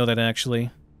like to know that,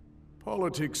 actually.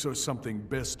 Politics are something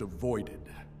best avoided.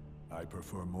 I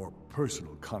prefer more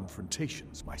personal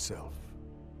confrontations myself.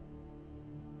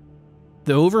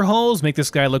 The overhauls make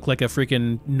this guy look like a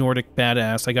freaking Nordic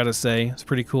badass, I gotta say. It's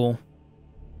pretty cool.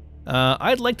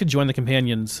 I'd like to join the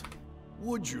companions.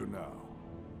 Would you now?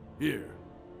 Here,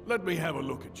 let me have a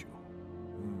look at you.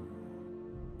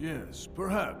 Yes,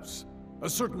 perhaps. A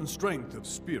certain strength of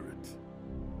spirit.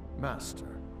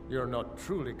 Master, you're not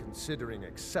truly considering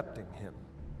accepting him.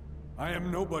 I am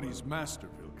nobody's master,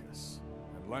 Vilkas.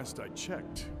 And last I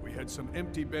checked, we had some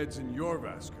empty beds in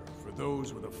Jorvaskr for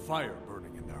those with a fire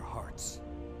burning in their hearts.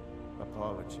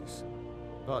 Apologies.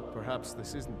 But perhaps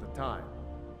this isn't the time.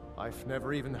 I've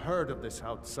never even heard of this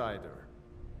outsider.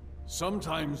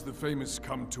 Sometimes the famous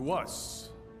come to us.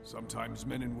 Sometimes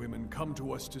men and women come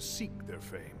to us to seek their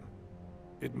fame.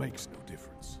 It makes no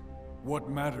difference. What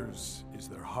matters is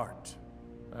their heart.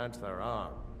 And their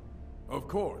arm. Of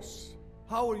course.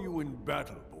 How are you in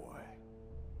battle, boy?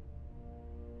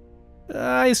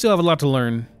 I still have a lot to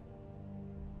learn.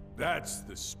 That's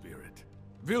the spirit.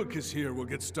 Vilkas here will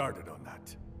get started on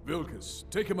that. Vilkas,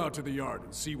 take him out to the yard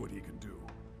and see what he can do.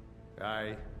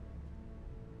 Aye.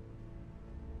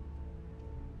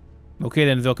 Okay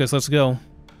then, Vilkas, let's go.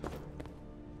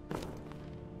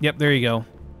 Yep, there you go.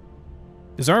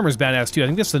 His armor's badass too. I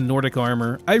think that's the Nordic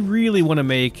armor. I really want to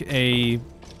make a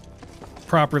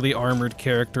properly armored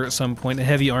character at some point, a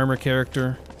heavy armor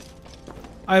character.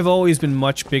 I've always been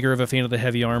much bigger of a fan of the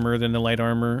heavy armor than the light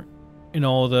armor in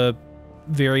all the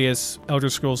various Elder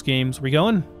Scrolls games. We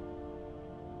going?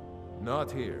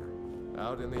 Not here.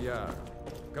 Out in the yard.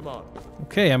 Come on.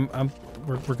 Okay,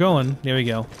 we're going. There we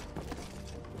go.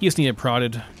 You just need it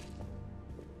prodded.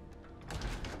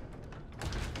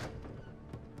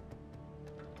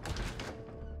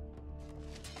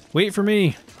 Wait for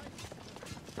me.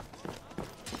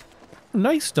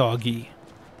 Nice doggy.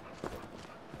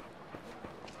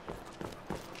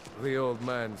 The old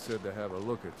man said to have a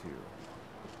look at you.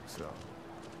 So,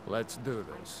 let's do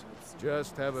this.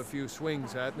 Just have a few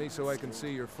swings at me so I can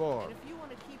see your form.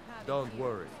 Don't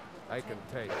worry. I can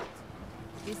take it.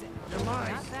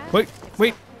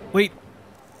 Wait.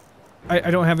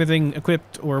 I don't have anything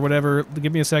equipped or whatever.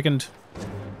 Give me a second.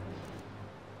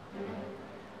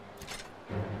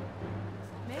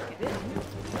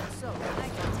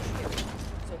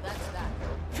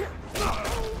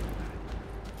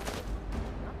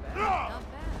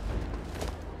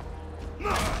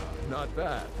 Not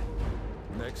bad.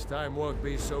 Next time won't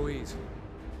be so easy.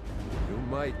 You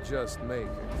might just make it.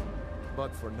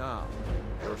 But for now,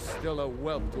 you're still a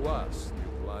whelp to us,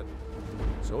 new blood.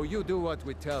 So you do what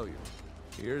we tell you.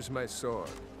 Here's my sword.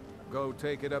 Go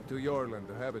take it up to Wildlander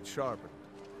to have it sharpened.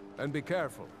 And be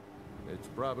careful. It's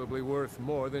probably worth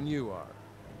more than you are.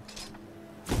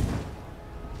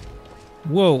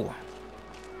 Whoa.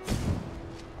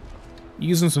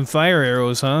 Using some fire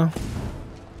arrows, huh?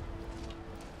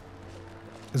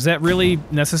 Is that really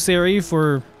necessary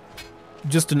for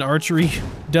just an archery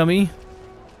dummy?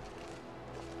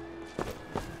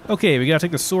 Okay, we gotta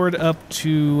take the sword up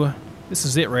to... This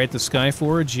is it, right? The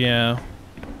Skyforge? Yeah.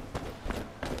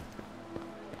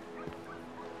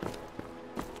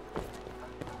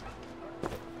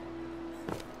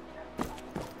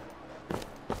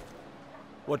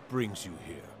 What brings you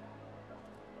here?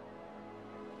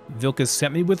 Vilkas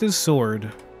sent me with his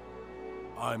sword.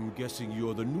 I'm guessing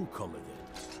you're the newcomer then.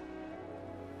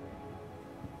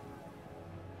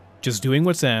 Just doing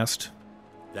what's asked.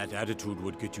 That attitude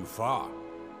would get you far,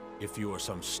 if you were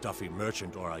some stuffy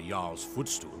merchant or a Jarl's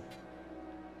footstool.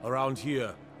 Around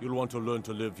here, you'll want to learn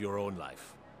to live your own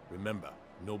life. Remember,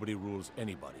 nobody rules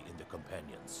anybody in the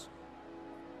companions.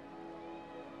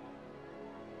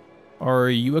 Are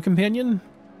you a companion?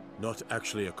 Not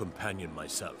actually a companion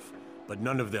myself, but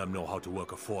none of them know how to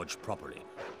work a forge properly,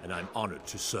 and I'm honored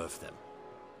to serve them.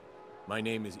 My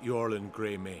name is Eorlund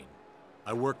Greymane.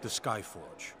 I work the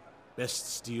Skyforge.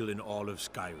 Best steel in all of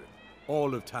Skyrim.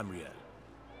 All of Tamriel.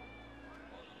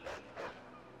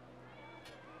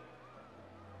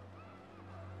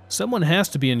 Someone has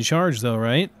to be in charge, though,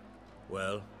 right?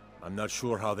 Well, I'm not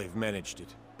sure how they've managed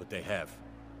it, but they have.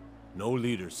 No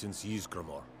leader since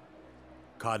Ysgramor.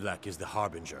 Kodlak is the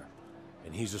Harbinger,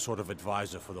 and he's a sort of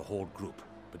advisor for the whole group.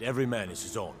 But every man is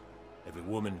his own. Every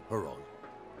woman, her own.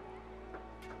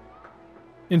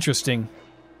 Interesting.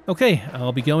 Okay,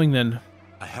 I'll be going then.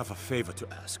 I have a favor to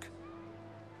ask.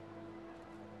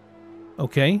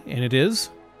 Okay, and it is?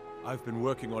 I've been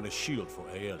working on a shield for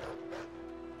Aela.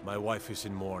 My wife is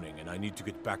in mourning, and I need to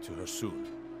get back to her soon.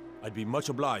 I'd be much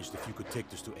obliged if you could take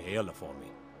this to Aela for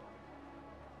me.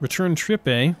 Return trip,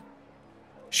 eh?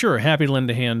 Sure, happy to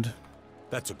lend a hand.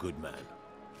 That's a good man.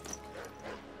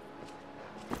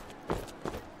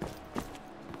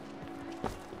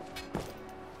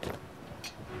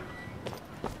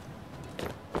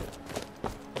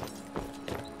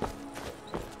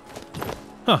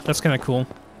 Huh, that's kind of cool.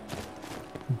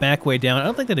 Back way down. I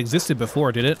don't think that existed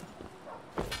before, did it?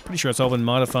 Pretty sure it's all been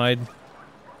modified.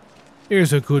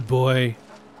 Here's a good boy.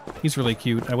 He's really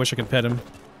cute. I wish I could pet him.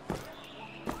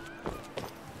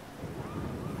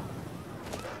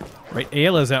 Right,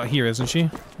 Aela's out here, isn't she?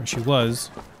 Or she was.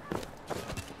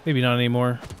 Maybe not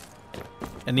anymore.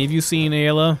 Any of you seen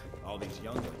Aela? All these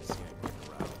young ones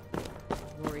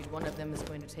around. Worried one of them is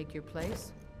going to take your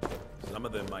place? Some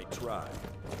of them might try,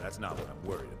 but that's not what I'm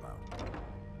worried about.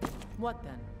 What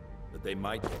then? That they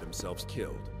might get themselves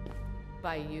killed.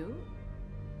 By you?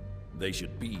 They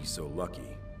should be so lucky.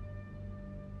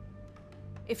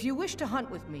 If you wish to hunt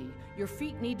with me, your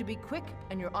feet need to be quick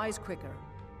and your eyes quicker.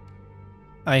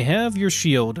 I have your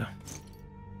shield.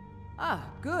 Ah,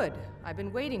 good. I've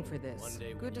been waiting for this.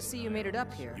 Good to see you made it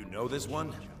up here. You know this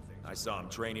one? I saw him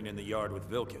training in the yard with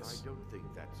Vilkas.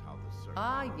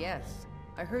 Ah, yes.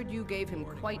 I heard you gave him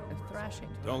quite a thrashing.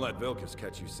 Don't let Vilkas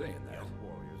catch you saying that.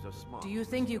 Do you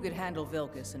think you could handle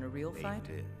Vilkas in a real fight?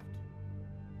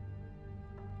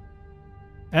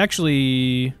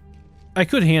 Actually, I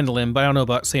could handle him, but I don't know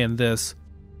about saying this.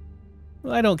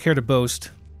 Well, I don't care to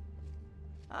boast.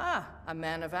 Ah, a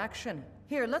man of action.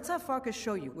 Here, let's have Farkas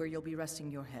show you where you'll be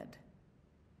resting your head.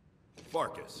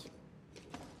 Farkas.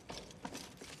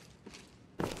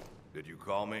 Did you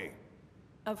call me?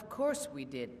 Of course we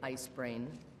did, Ice Brain.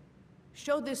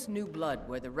 Show this new blood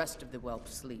where the rest of the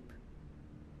whelps sleep.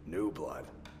 New blood?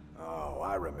 Oh,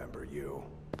 I remember you.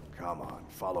 Come on,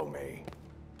 follow me.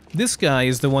 This guy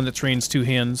is the one that trains two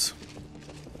hands.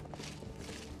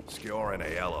 Skjor and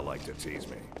Ayala like to tease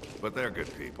me, but they're good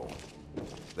people.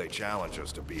 They challenge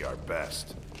us to be our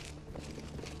best.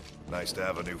 Nice to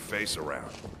have a new face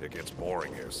around. It gets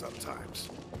boring here sometimes.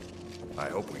 I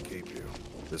hope we keep you.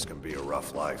 This can be a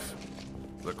rough life.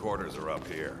 The quarters are up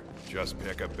here. Just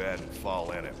pick a bed and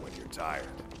fall in it when you're tired.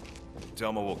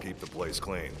 Telma will keep the place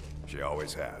clean. She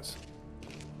always has.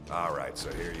 Alright,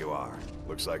 so here you are.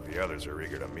 Looks like the others are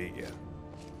eager to meet you.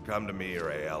 Come to me or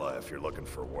Ayala if you're looking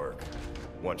for work.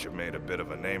 Once you've made a bit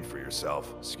of a name for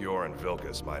yourself, Skjor and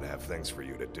Vilkas might have things for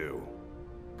you to do.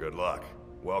 Good luck.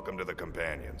 Welcome to the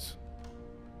Companions.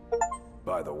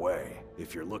 By the way,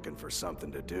 if you're looking for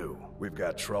something to do, we've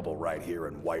got trouble right here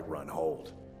in Whiterun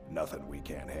Hold. Nothing we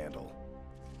can't handle.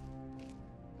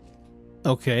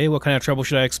 Okay, what kind of trouble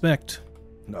should I expect?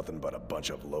 Nothing but a bunch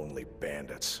of lonely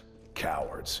bandits.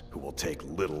 Cowards who will take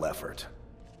little effort.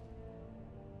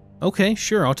 Okay,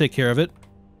 sure, I'll take care of it.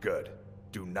 Good.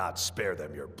 Do not spare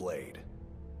them your blade.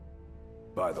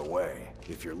 By the way,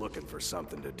 if you're looking for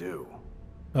something to do...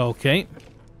 Okay.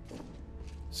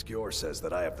 Skjor says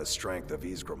that I have the strength of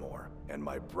Ysgramor, and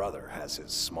my brother has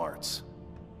his smarts.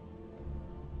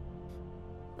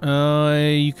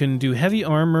 You can do heavy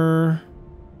armor.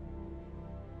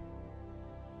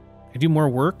 I do more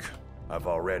work. I've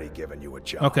already given you a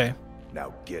job. Okay.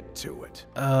 Now get to it.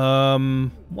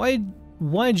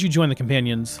 Why'd you join the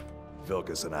Companions?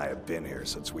 Vilkas and I have been here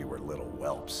since we were little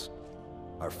whelps.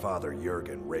 Our father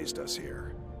Jurgen raised us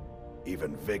here.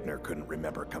 Even Vigner couldn't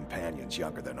remember Companions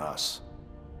younger than us.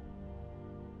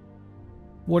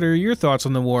 What are your thoughts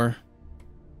on the war?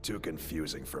 Too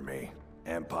confusing for me.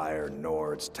 Empire,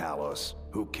 Nords, Talos,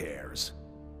 who cares?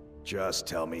 Just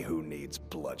tell me who needs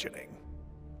bludgeoning.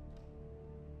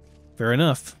 Fair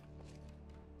enough.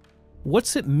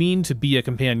 What's it mean to be a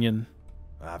Companion?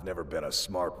 I've never been a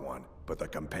smart one, but the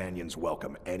Companions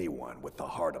welcome anyone with the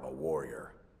heart of a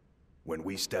warrior. When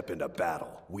we step into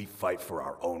battle, we fight for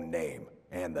our own name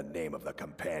and the name of the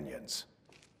Companions.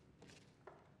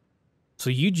 So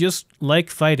you just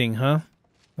like fighting, huh?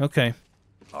 Okay.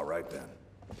 All right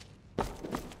then.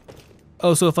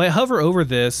 Oh, so if I hover over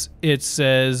this, it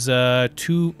says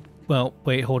well,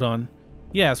 wait, hold on.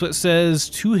 Yeah, so it says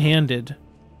two-handed.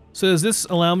 So does this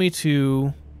allow me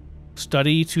to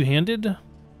study two-handed?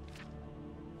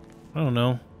 I don't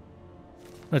know.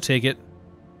 I'll take it.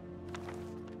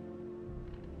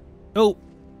 Oh,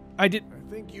 I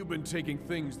think you've been taking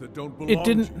things that don't belong It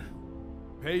didn't. to you.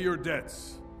 Pay your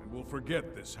debts, and we'll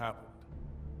forget this happened.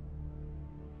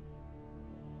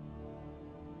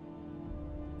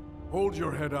 Hold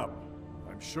your head up.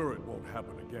 I'm sure it won't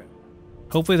happen again.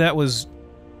 Hopefully that was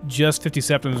just 50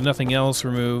 septims, nothing else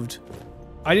removed.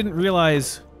 I didn't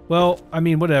realize... Well, I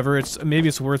mean, whatever. Maybe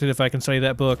it's worth it if I can study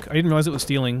that book. I didn't realize it was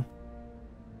stealing.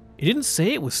 It didn't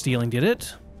say it was stealing, did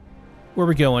it? Where are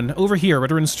we going? Over here,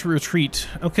 Veterans Retreat.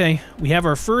 Okay, we have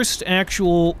our first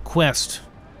actual quest.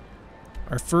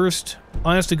 Our first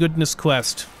honest-to-goodness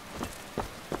quest.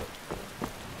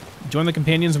 Join the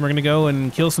Companions and we're gonna go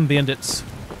and kill some bandits.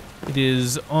 It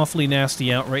is awfully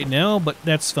nasty out right now, but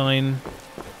that's fine.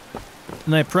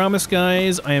 And I promise,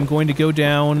 guys, I am going to go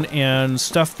down and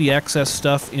stuff the excess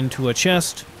stuff into a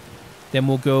chest. Then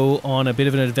we'll go on a bit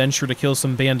of an adventure to kill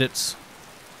some bandits.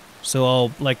 So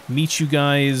I'll, like, meet you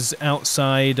guys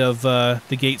outside of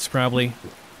the gates, probably.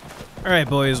 Alright,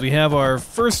 boys, we have our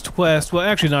first quest. Well,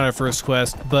 actually not our first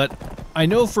quest, but I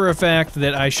know for a fact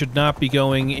that I should not be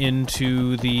going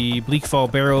into the Bleakfall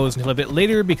Barrows until a bit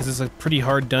later because it's a pretty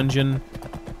hard dungeon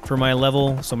for my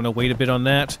level, so I'm going to wait a bit on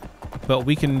that. But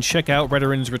we can check out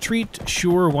Veterans Retreat.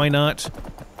 Sure, why not?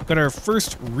 Got our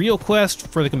first real quest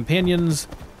for the Companions.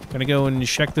 Gonna go and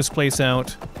check this place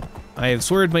out. I have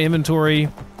sorted my inventory.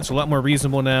 It's a lot more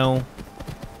reasonable now.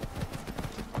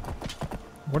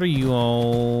 What are you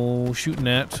all shooting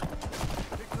at?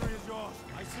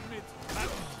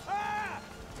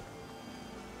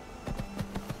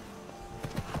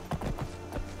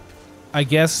 I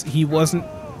guess he wasn't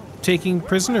taking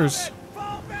prisoners.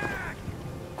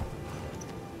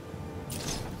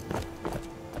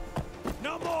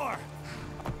 No more.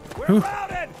 Who,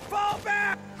 Routed. Fall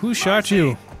back. who shot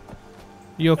you?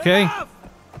 You okay? Enough!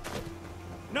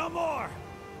 No more.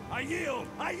 I yield.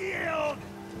 I yield.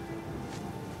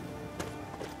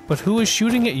 But who is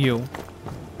shooting at you?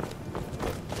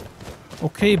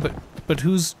 Okay, but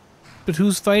who's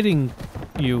fighting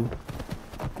you?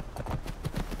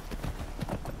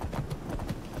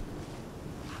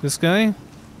 This guy?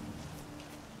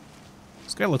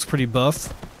 This guy looks pretty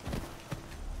buff.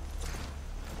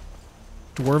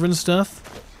 Dwarven stuff?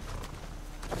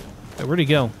 Hey, where'd he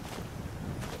go?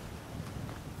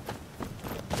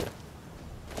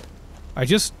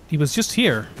 He was just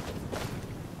here.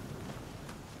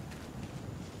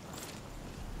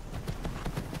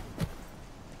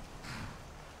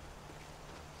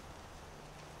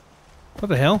 What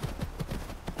the hell?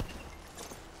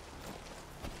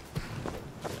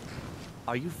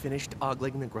 Are you finished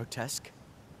ogling the grotesque?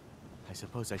 I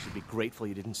suppose I should be grateful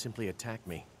you didn't simply attack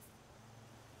me.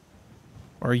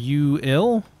 Are you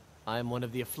ill? I am one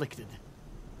of the afflicted.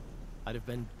 I'd have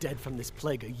been dead from this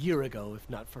plague a year ago if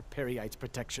not for Periite's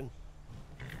protection.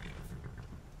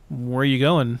 Where are you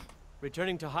going?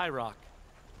 Returning to High Rock.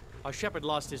 Our shepherd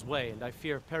lost his way, and I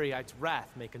fear Periite's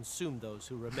wrath may consume those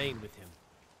who remain with him.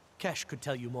 Kesh could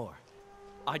tell you more.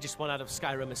 I just want out of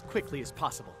Skyrim as quickly as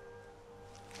possible.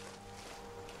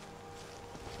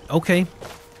 Okay.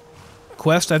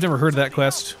 Quest? I've never heard of that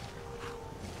quest.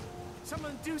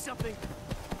 Someone do something!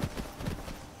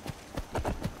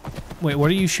 Wait,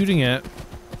 what are you shooting at?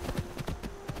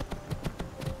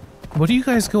 What are you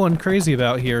guys going crazy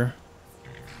about here?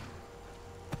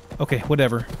 Okay,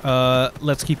 whatever.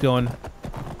 Let's keep going.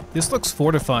 This looks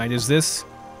fortified. Is these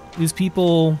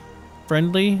people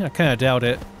friendly? I kind of doubt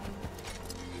it.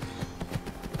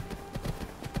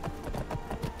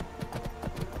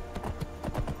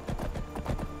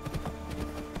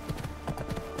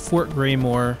 Fort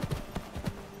Greymore.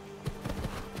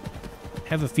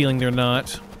 Have a feeling they're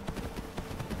not.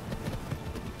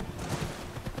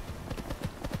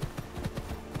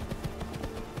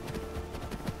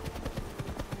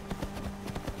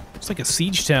 It's like a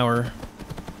siege tower.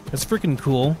 That's freaking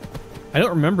cool. I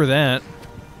don't remember that.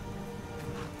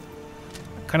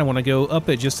 I kind of want to go up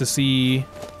it just to see.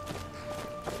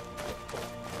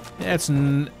 Yeah, it's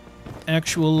an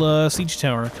actual siege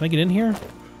tower. Can I get in here?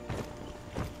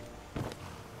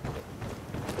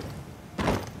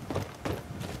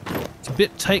 It's a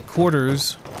bit tight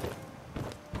quarters.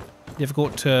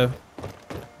 Difficult to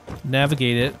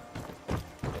navigate it.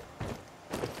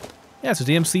 Yeah, it's a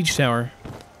damn siege tower.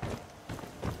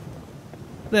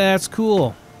 That's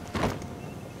cool.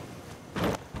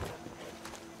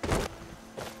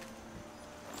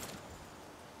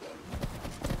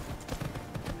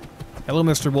 Hello,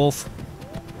 Mr. Wolf.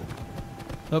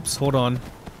 Oops, hold on.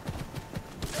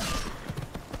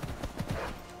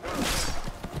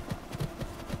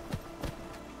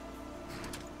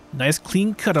 Nice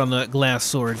clean cut on that glass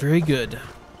sword. Very good.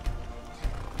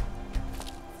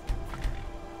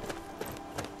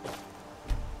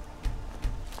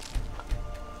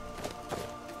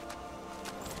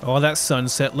 Oh, that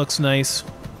sunset looks nice.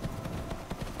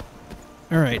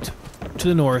 Alright, to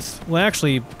the north. Well,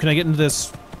 actually, can I get into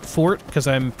this fort? Because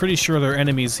I'm pretty sure there are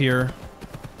enemies here.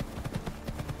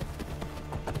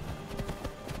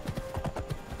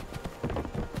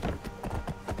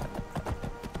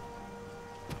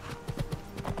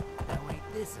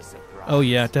 Oh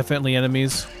yeah, definitely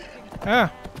enemies.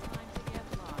 Ah!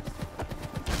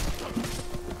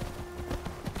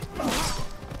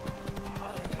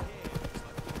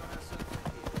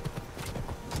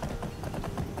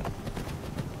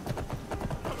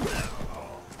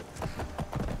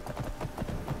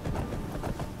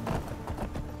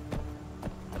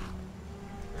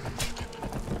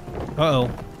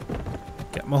 Uh-oh.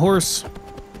 Got my horse.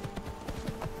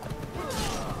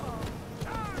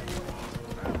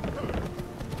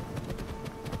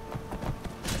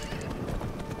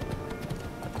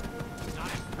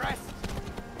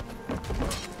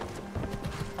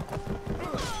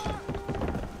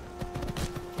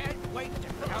 Can't wait to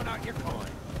count out your coin.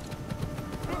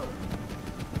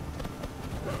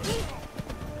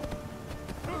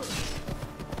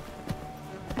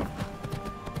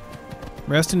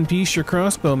 Rest in peace, your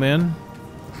crossbow, man.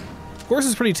 Horse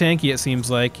is pretty tanky, it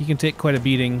seems like. He can take quite a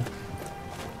beating.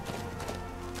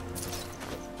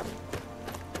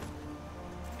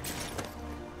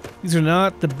 These are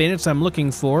not the bandits I'm looking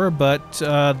for, but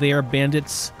they are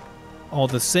bandits all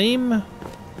the same.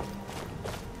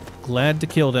 Glad to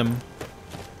kill them.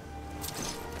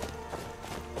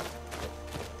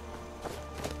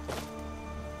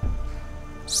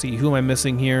 see, who am I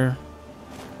missing here?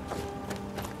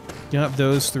 Got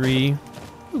those 3.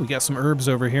 Ooh, we got some herbs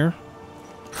over here.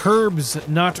 Herbs,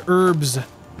 not herbs.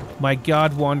 My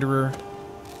god, Wanderer.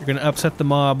 You're gonna upset the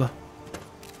mob.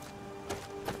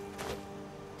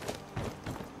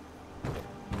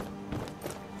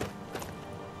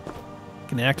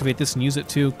 Can activate this and use it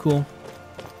too. Cool.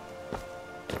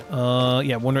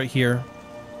 Yeah, one right here.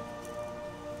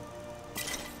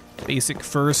 Basic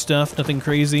fur stuff, nothing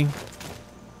crazy.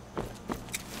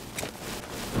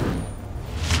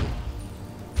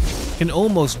 Can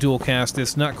almost dual cast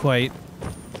this, not quite.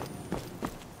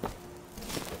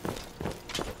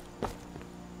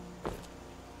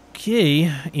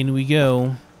 Okay, in we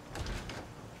go.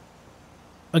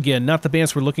 Again, not the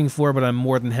bands we're looking for, but I'm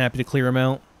more than happy to clear them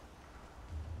out.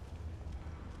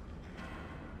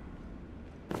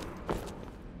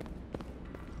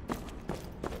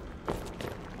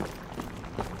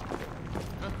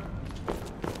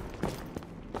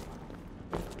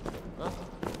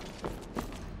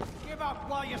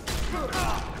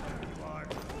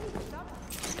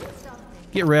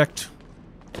 Get wrecked.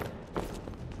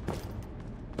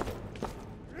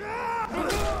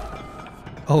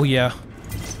 Oh yeah.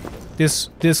 This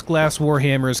glass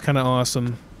warhammer is kind of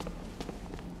awesome.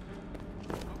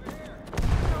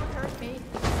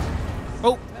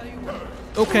 Oh.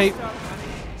 Okay.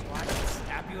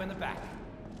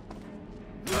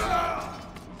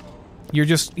 You're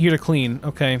just here to clean.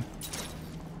 Okay.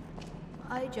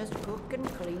 I just cook and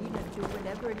clean and do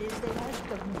whatever it is they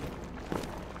ask of me.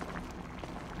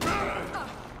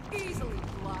 Easily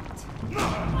blocked.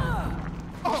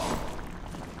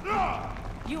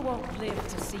 You won't live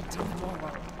to see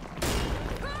tomorrow.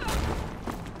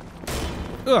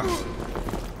 Ugh.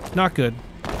 Not good.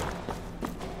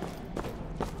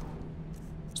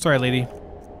 Sorry, lady.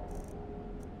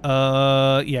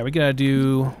 Yeah, we gotta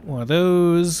do one of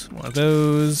those,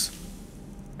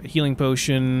 a healing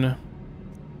potion,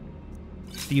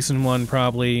 decent one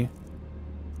probably,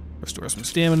 restore some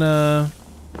stamina.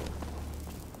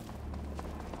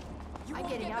 I'm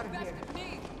getting out of here.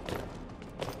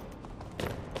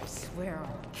 I swear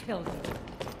I'll kill you.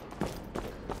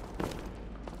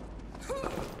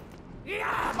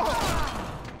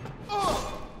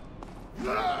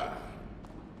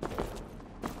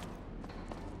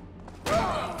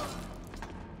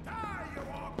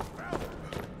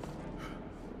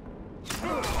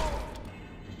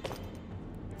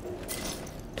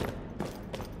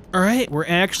 Alright, we're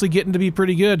actually getting to be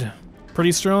pretty good.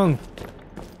 Pretty strong.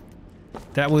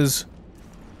 That was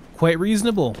quite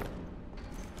reasonable.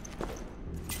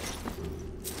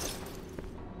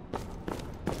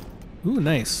 Ooh,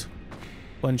 nice.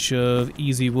 Bunch of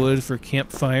easy wood for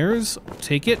campfires. I'll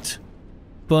take it.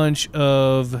 Bunch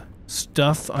of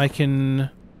stuff I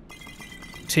can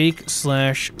take /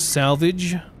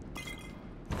 salvage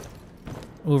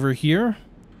over here.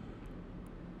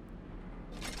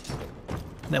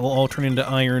 That will all turn into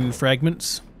iron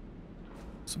fragments.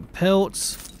 Some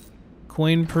pelts,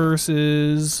 coin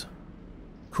purses.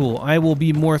 Cool. I will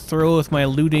be more thorough with my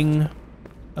looting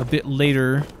a bit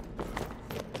later.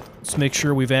 Let's make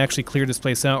sure we've actually cleared this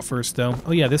place out first, though.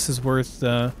 Oh yeah, this is worth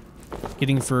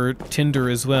getting for tinder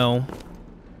as well.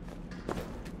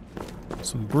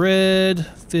 Some bread,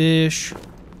 fish.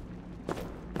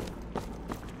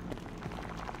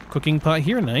 Cooking pot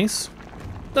here, nice.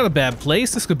 Not a bad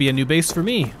place. This could be a new base for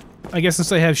me. I guess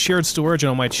since I have shared storage on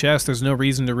all my chests, there's no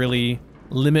reason to really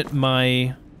limit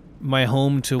my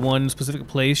home to one specific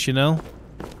place, you know?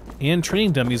 And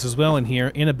training dummies as well in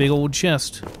here, and a big old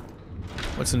chest.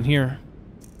 What's in here?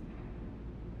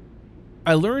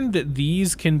 I learned that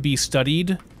these can be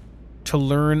studied to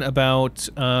learn about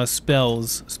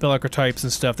spells, spell archetypes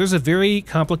and stuff. There's a very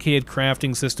complicated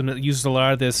crafting system that uses a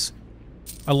lot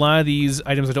of these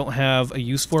items I don't have a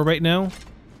use for right now.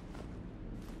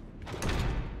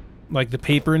 Like the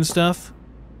paper and stuff.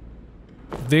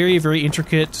 Very, very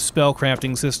intricate spell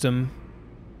crafting system.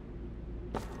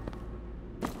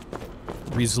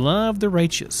 Resolve the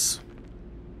righteous.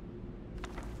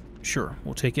 Sure,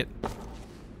 we'll take it.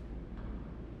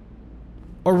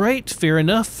 Alright, fair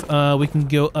enough. We can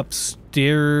go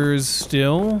upstairs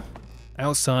still.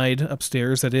 Outside,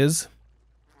 upstairs, that is.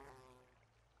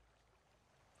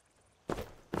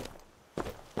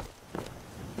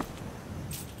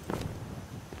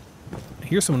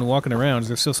 I hear someone walking around. Is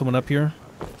there still someone up here?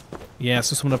 Yeah,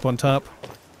 still someone up on top.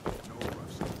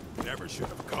 Never should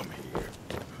have come here.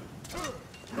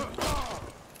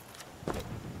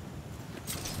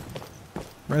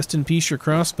 Rest in peace, your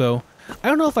crossbow. I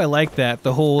don't know if I like that.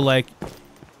 The whole, like,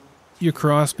 your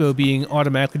crossbow being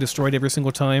automatically destroyed every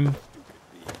single time.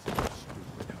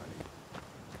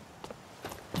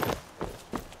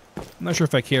 I'm not sure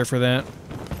if I care for that.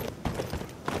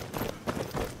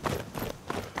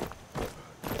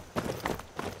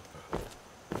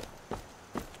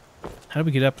 How do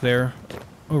we get up there?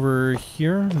 Over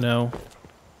here? No.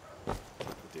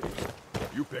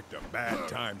 You picked a bad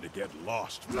time to get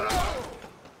lost.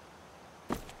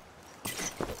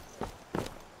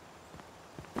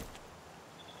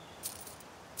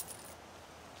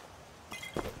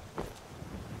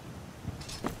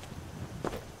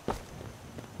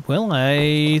 Well,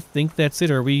 I think that's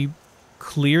it. Are we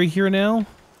clear here now?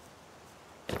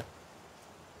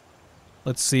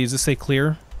 Let's see, does this say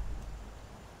clear?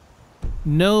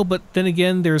 No, but then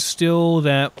again, there's still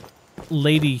that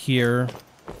lady here.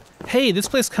 Hey, this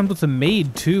place comes with a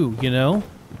maid too, you know?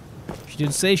 She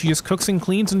did say she just cooks and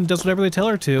cleans and does whatever they tell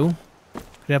her to.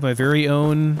 Could have my very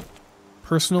own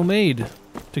personal maid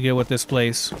to go with this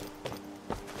place. Can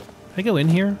I go in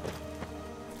here?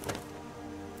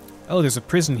 Oh, there's a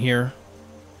prison here.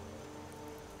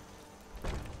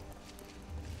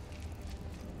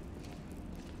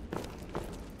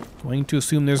 Going to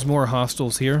assume there's more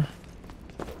hostels here.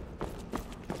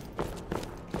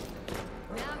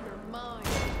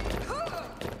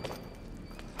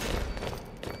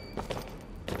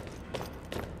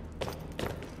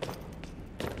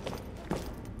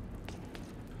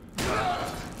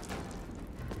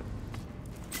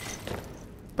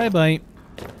 Bye-bye.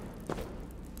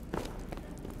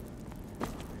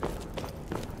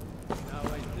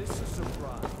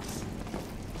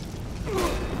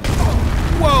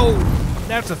 Whoa!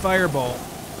 That's a fireball.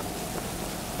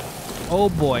 Oh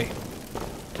boy.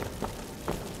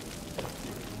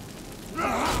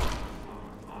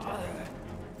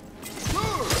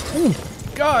 Ooh,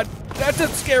 God, that's a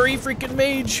scary freaking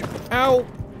mage. Ow.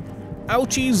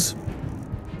 Ouchies.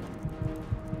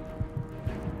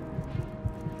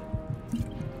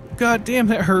 God damn,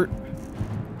 that hurt.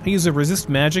 I use a resist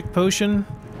magic potion.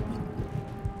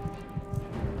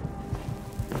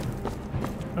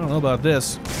 I don't know about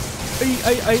this. I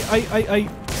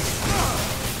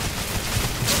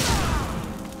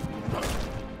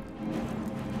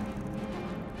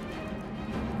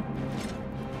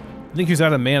think he's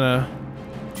out of mana.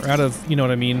 Or out of, you know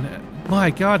what I mean. My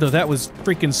God, though, that was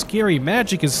freaking scary.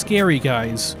 Magic is scary,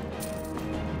 guys.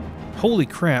 Holy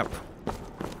crap.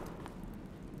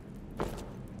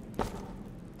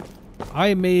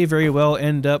 I may very well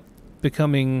end up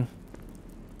becoming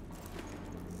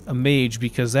a mage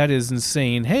because that is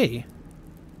insane. Hey!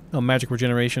 Oh, magic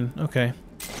regeneration. Okay.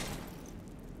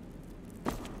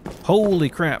 Holy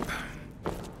crap.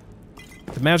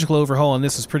 The magical overhaul on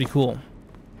this is pretty cool.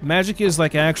 Magic is,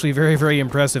 like, actually very, very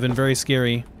impressive and very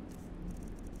scary.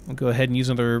 I'll go ahead and use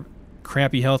another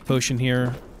crappy health potion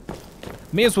here.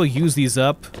 May as well use these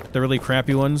up, the really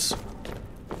crappy ones.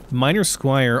 Minor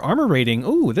Squire. Armor rating.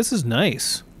 Ooh, this is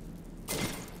nice.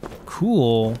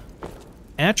 Cool.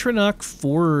 Atronach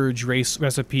Forge race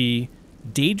recipe.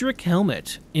 Daedric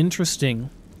Helmet. Interesting.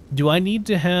 Do I need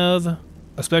to have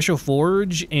a special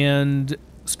forge and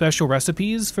special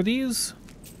recipes for these?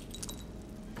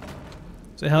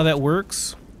 Is that how that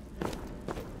works?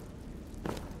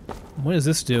 What does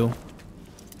this do?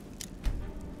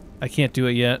 I can't do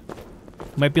it yet.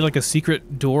 Might be like a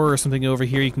secret door or something over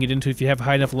here you can get into if you have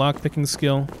high enough lockpicking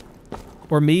skill.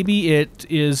 Or maybe it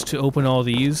is to open all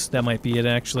these. That might be it,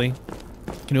 actually.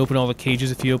 You can open all the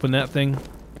cages if you open that thing.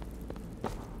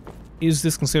 Is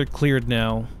this considered cleared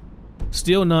now?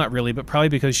 Still not really, but probably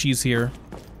because she's here.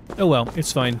 Oh well,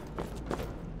 it's fine.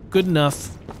 Good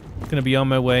enough. Gonna be on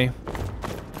my way.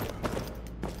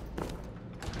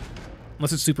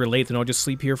 Unless it's super late, then I'll just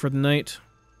sleep here for the night.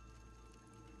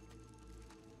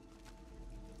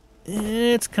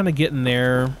 It's kind of getting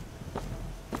there.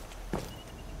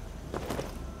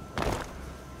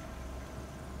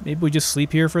 Maybe we just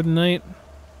sleep here for the night?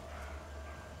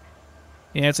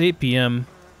 Yeah, it's 8 p.m.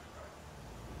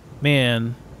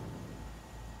 Man.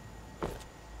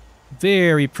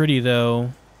 Very pretty,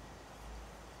 though.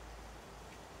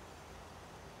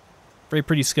 Very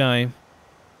pretty sky.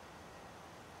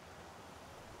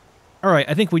 Alright,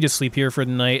 I think we just sleep here for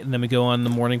the night, and then we go on in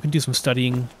the morning. We can do some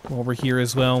studying while we're here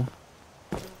as well.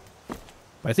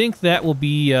 I think that will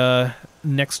be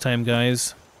next time,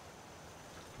 guys.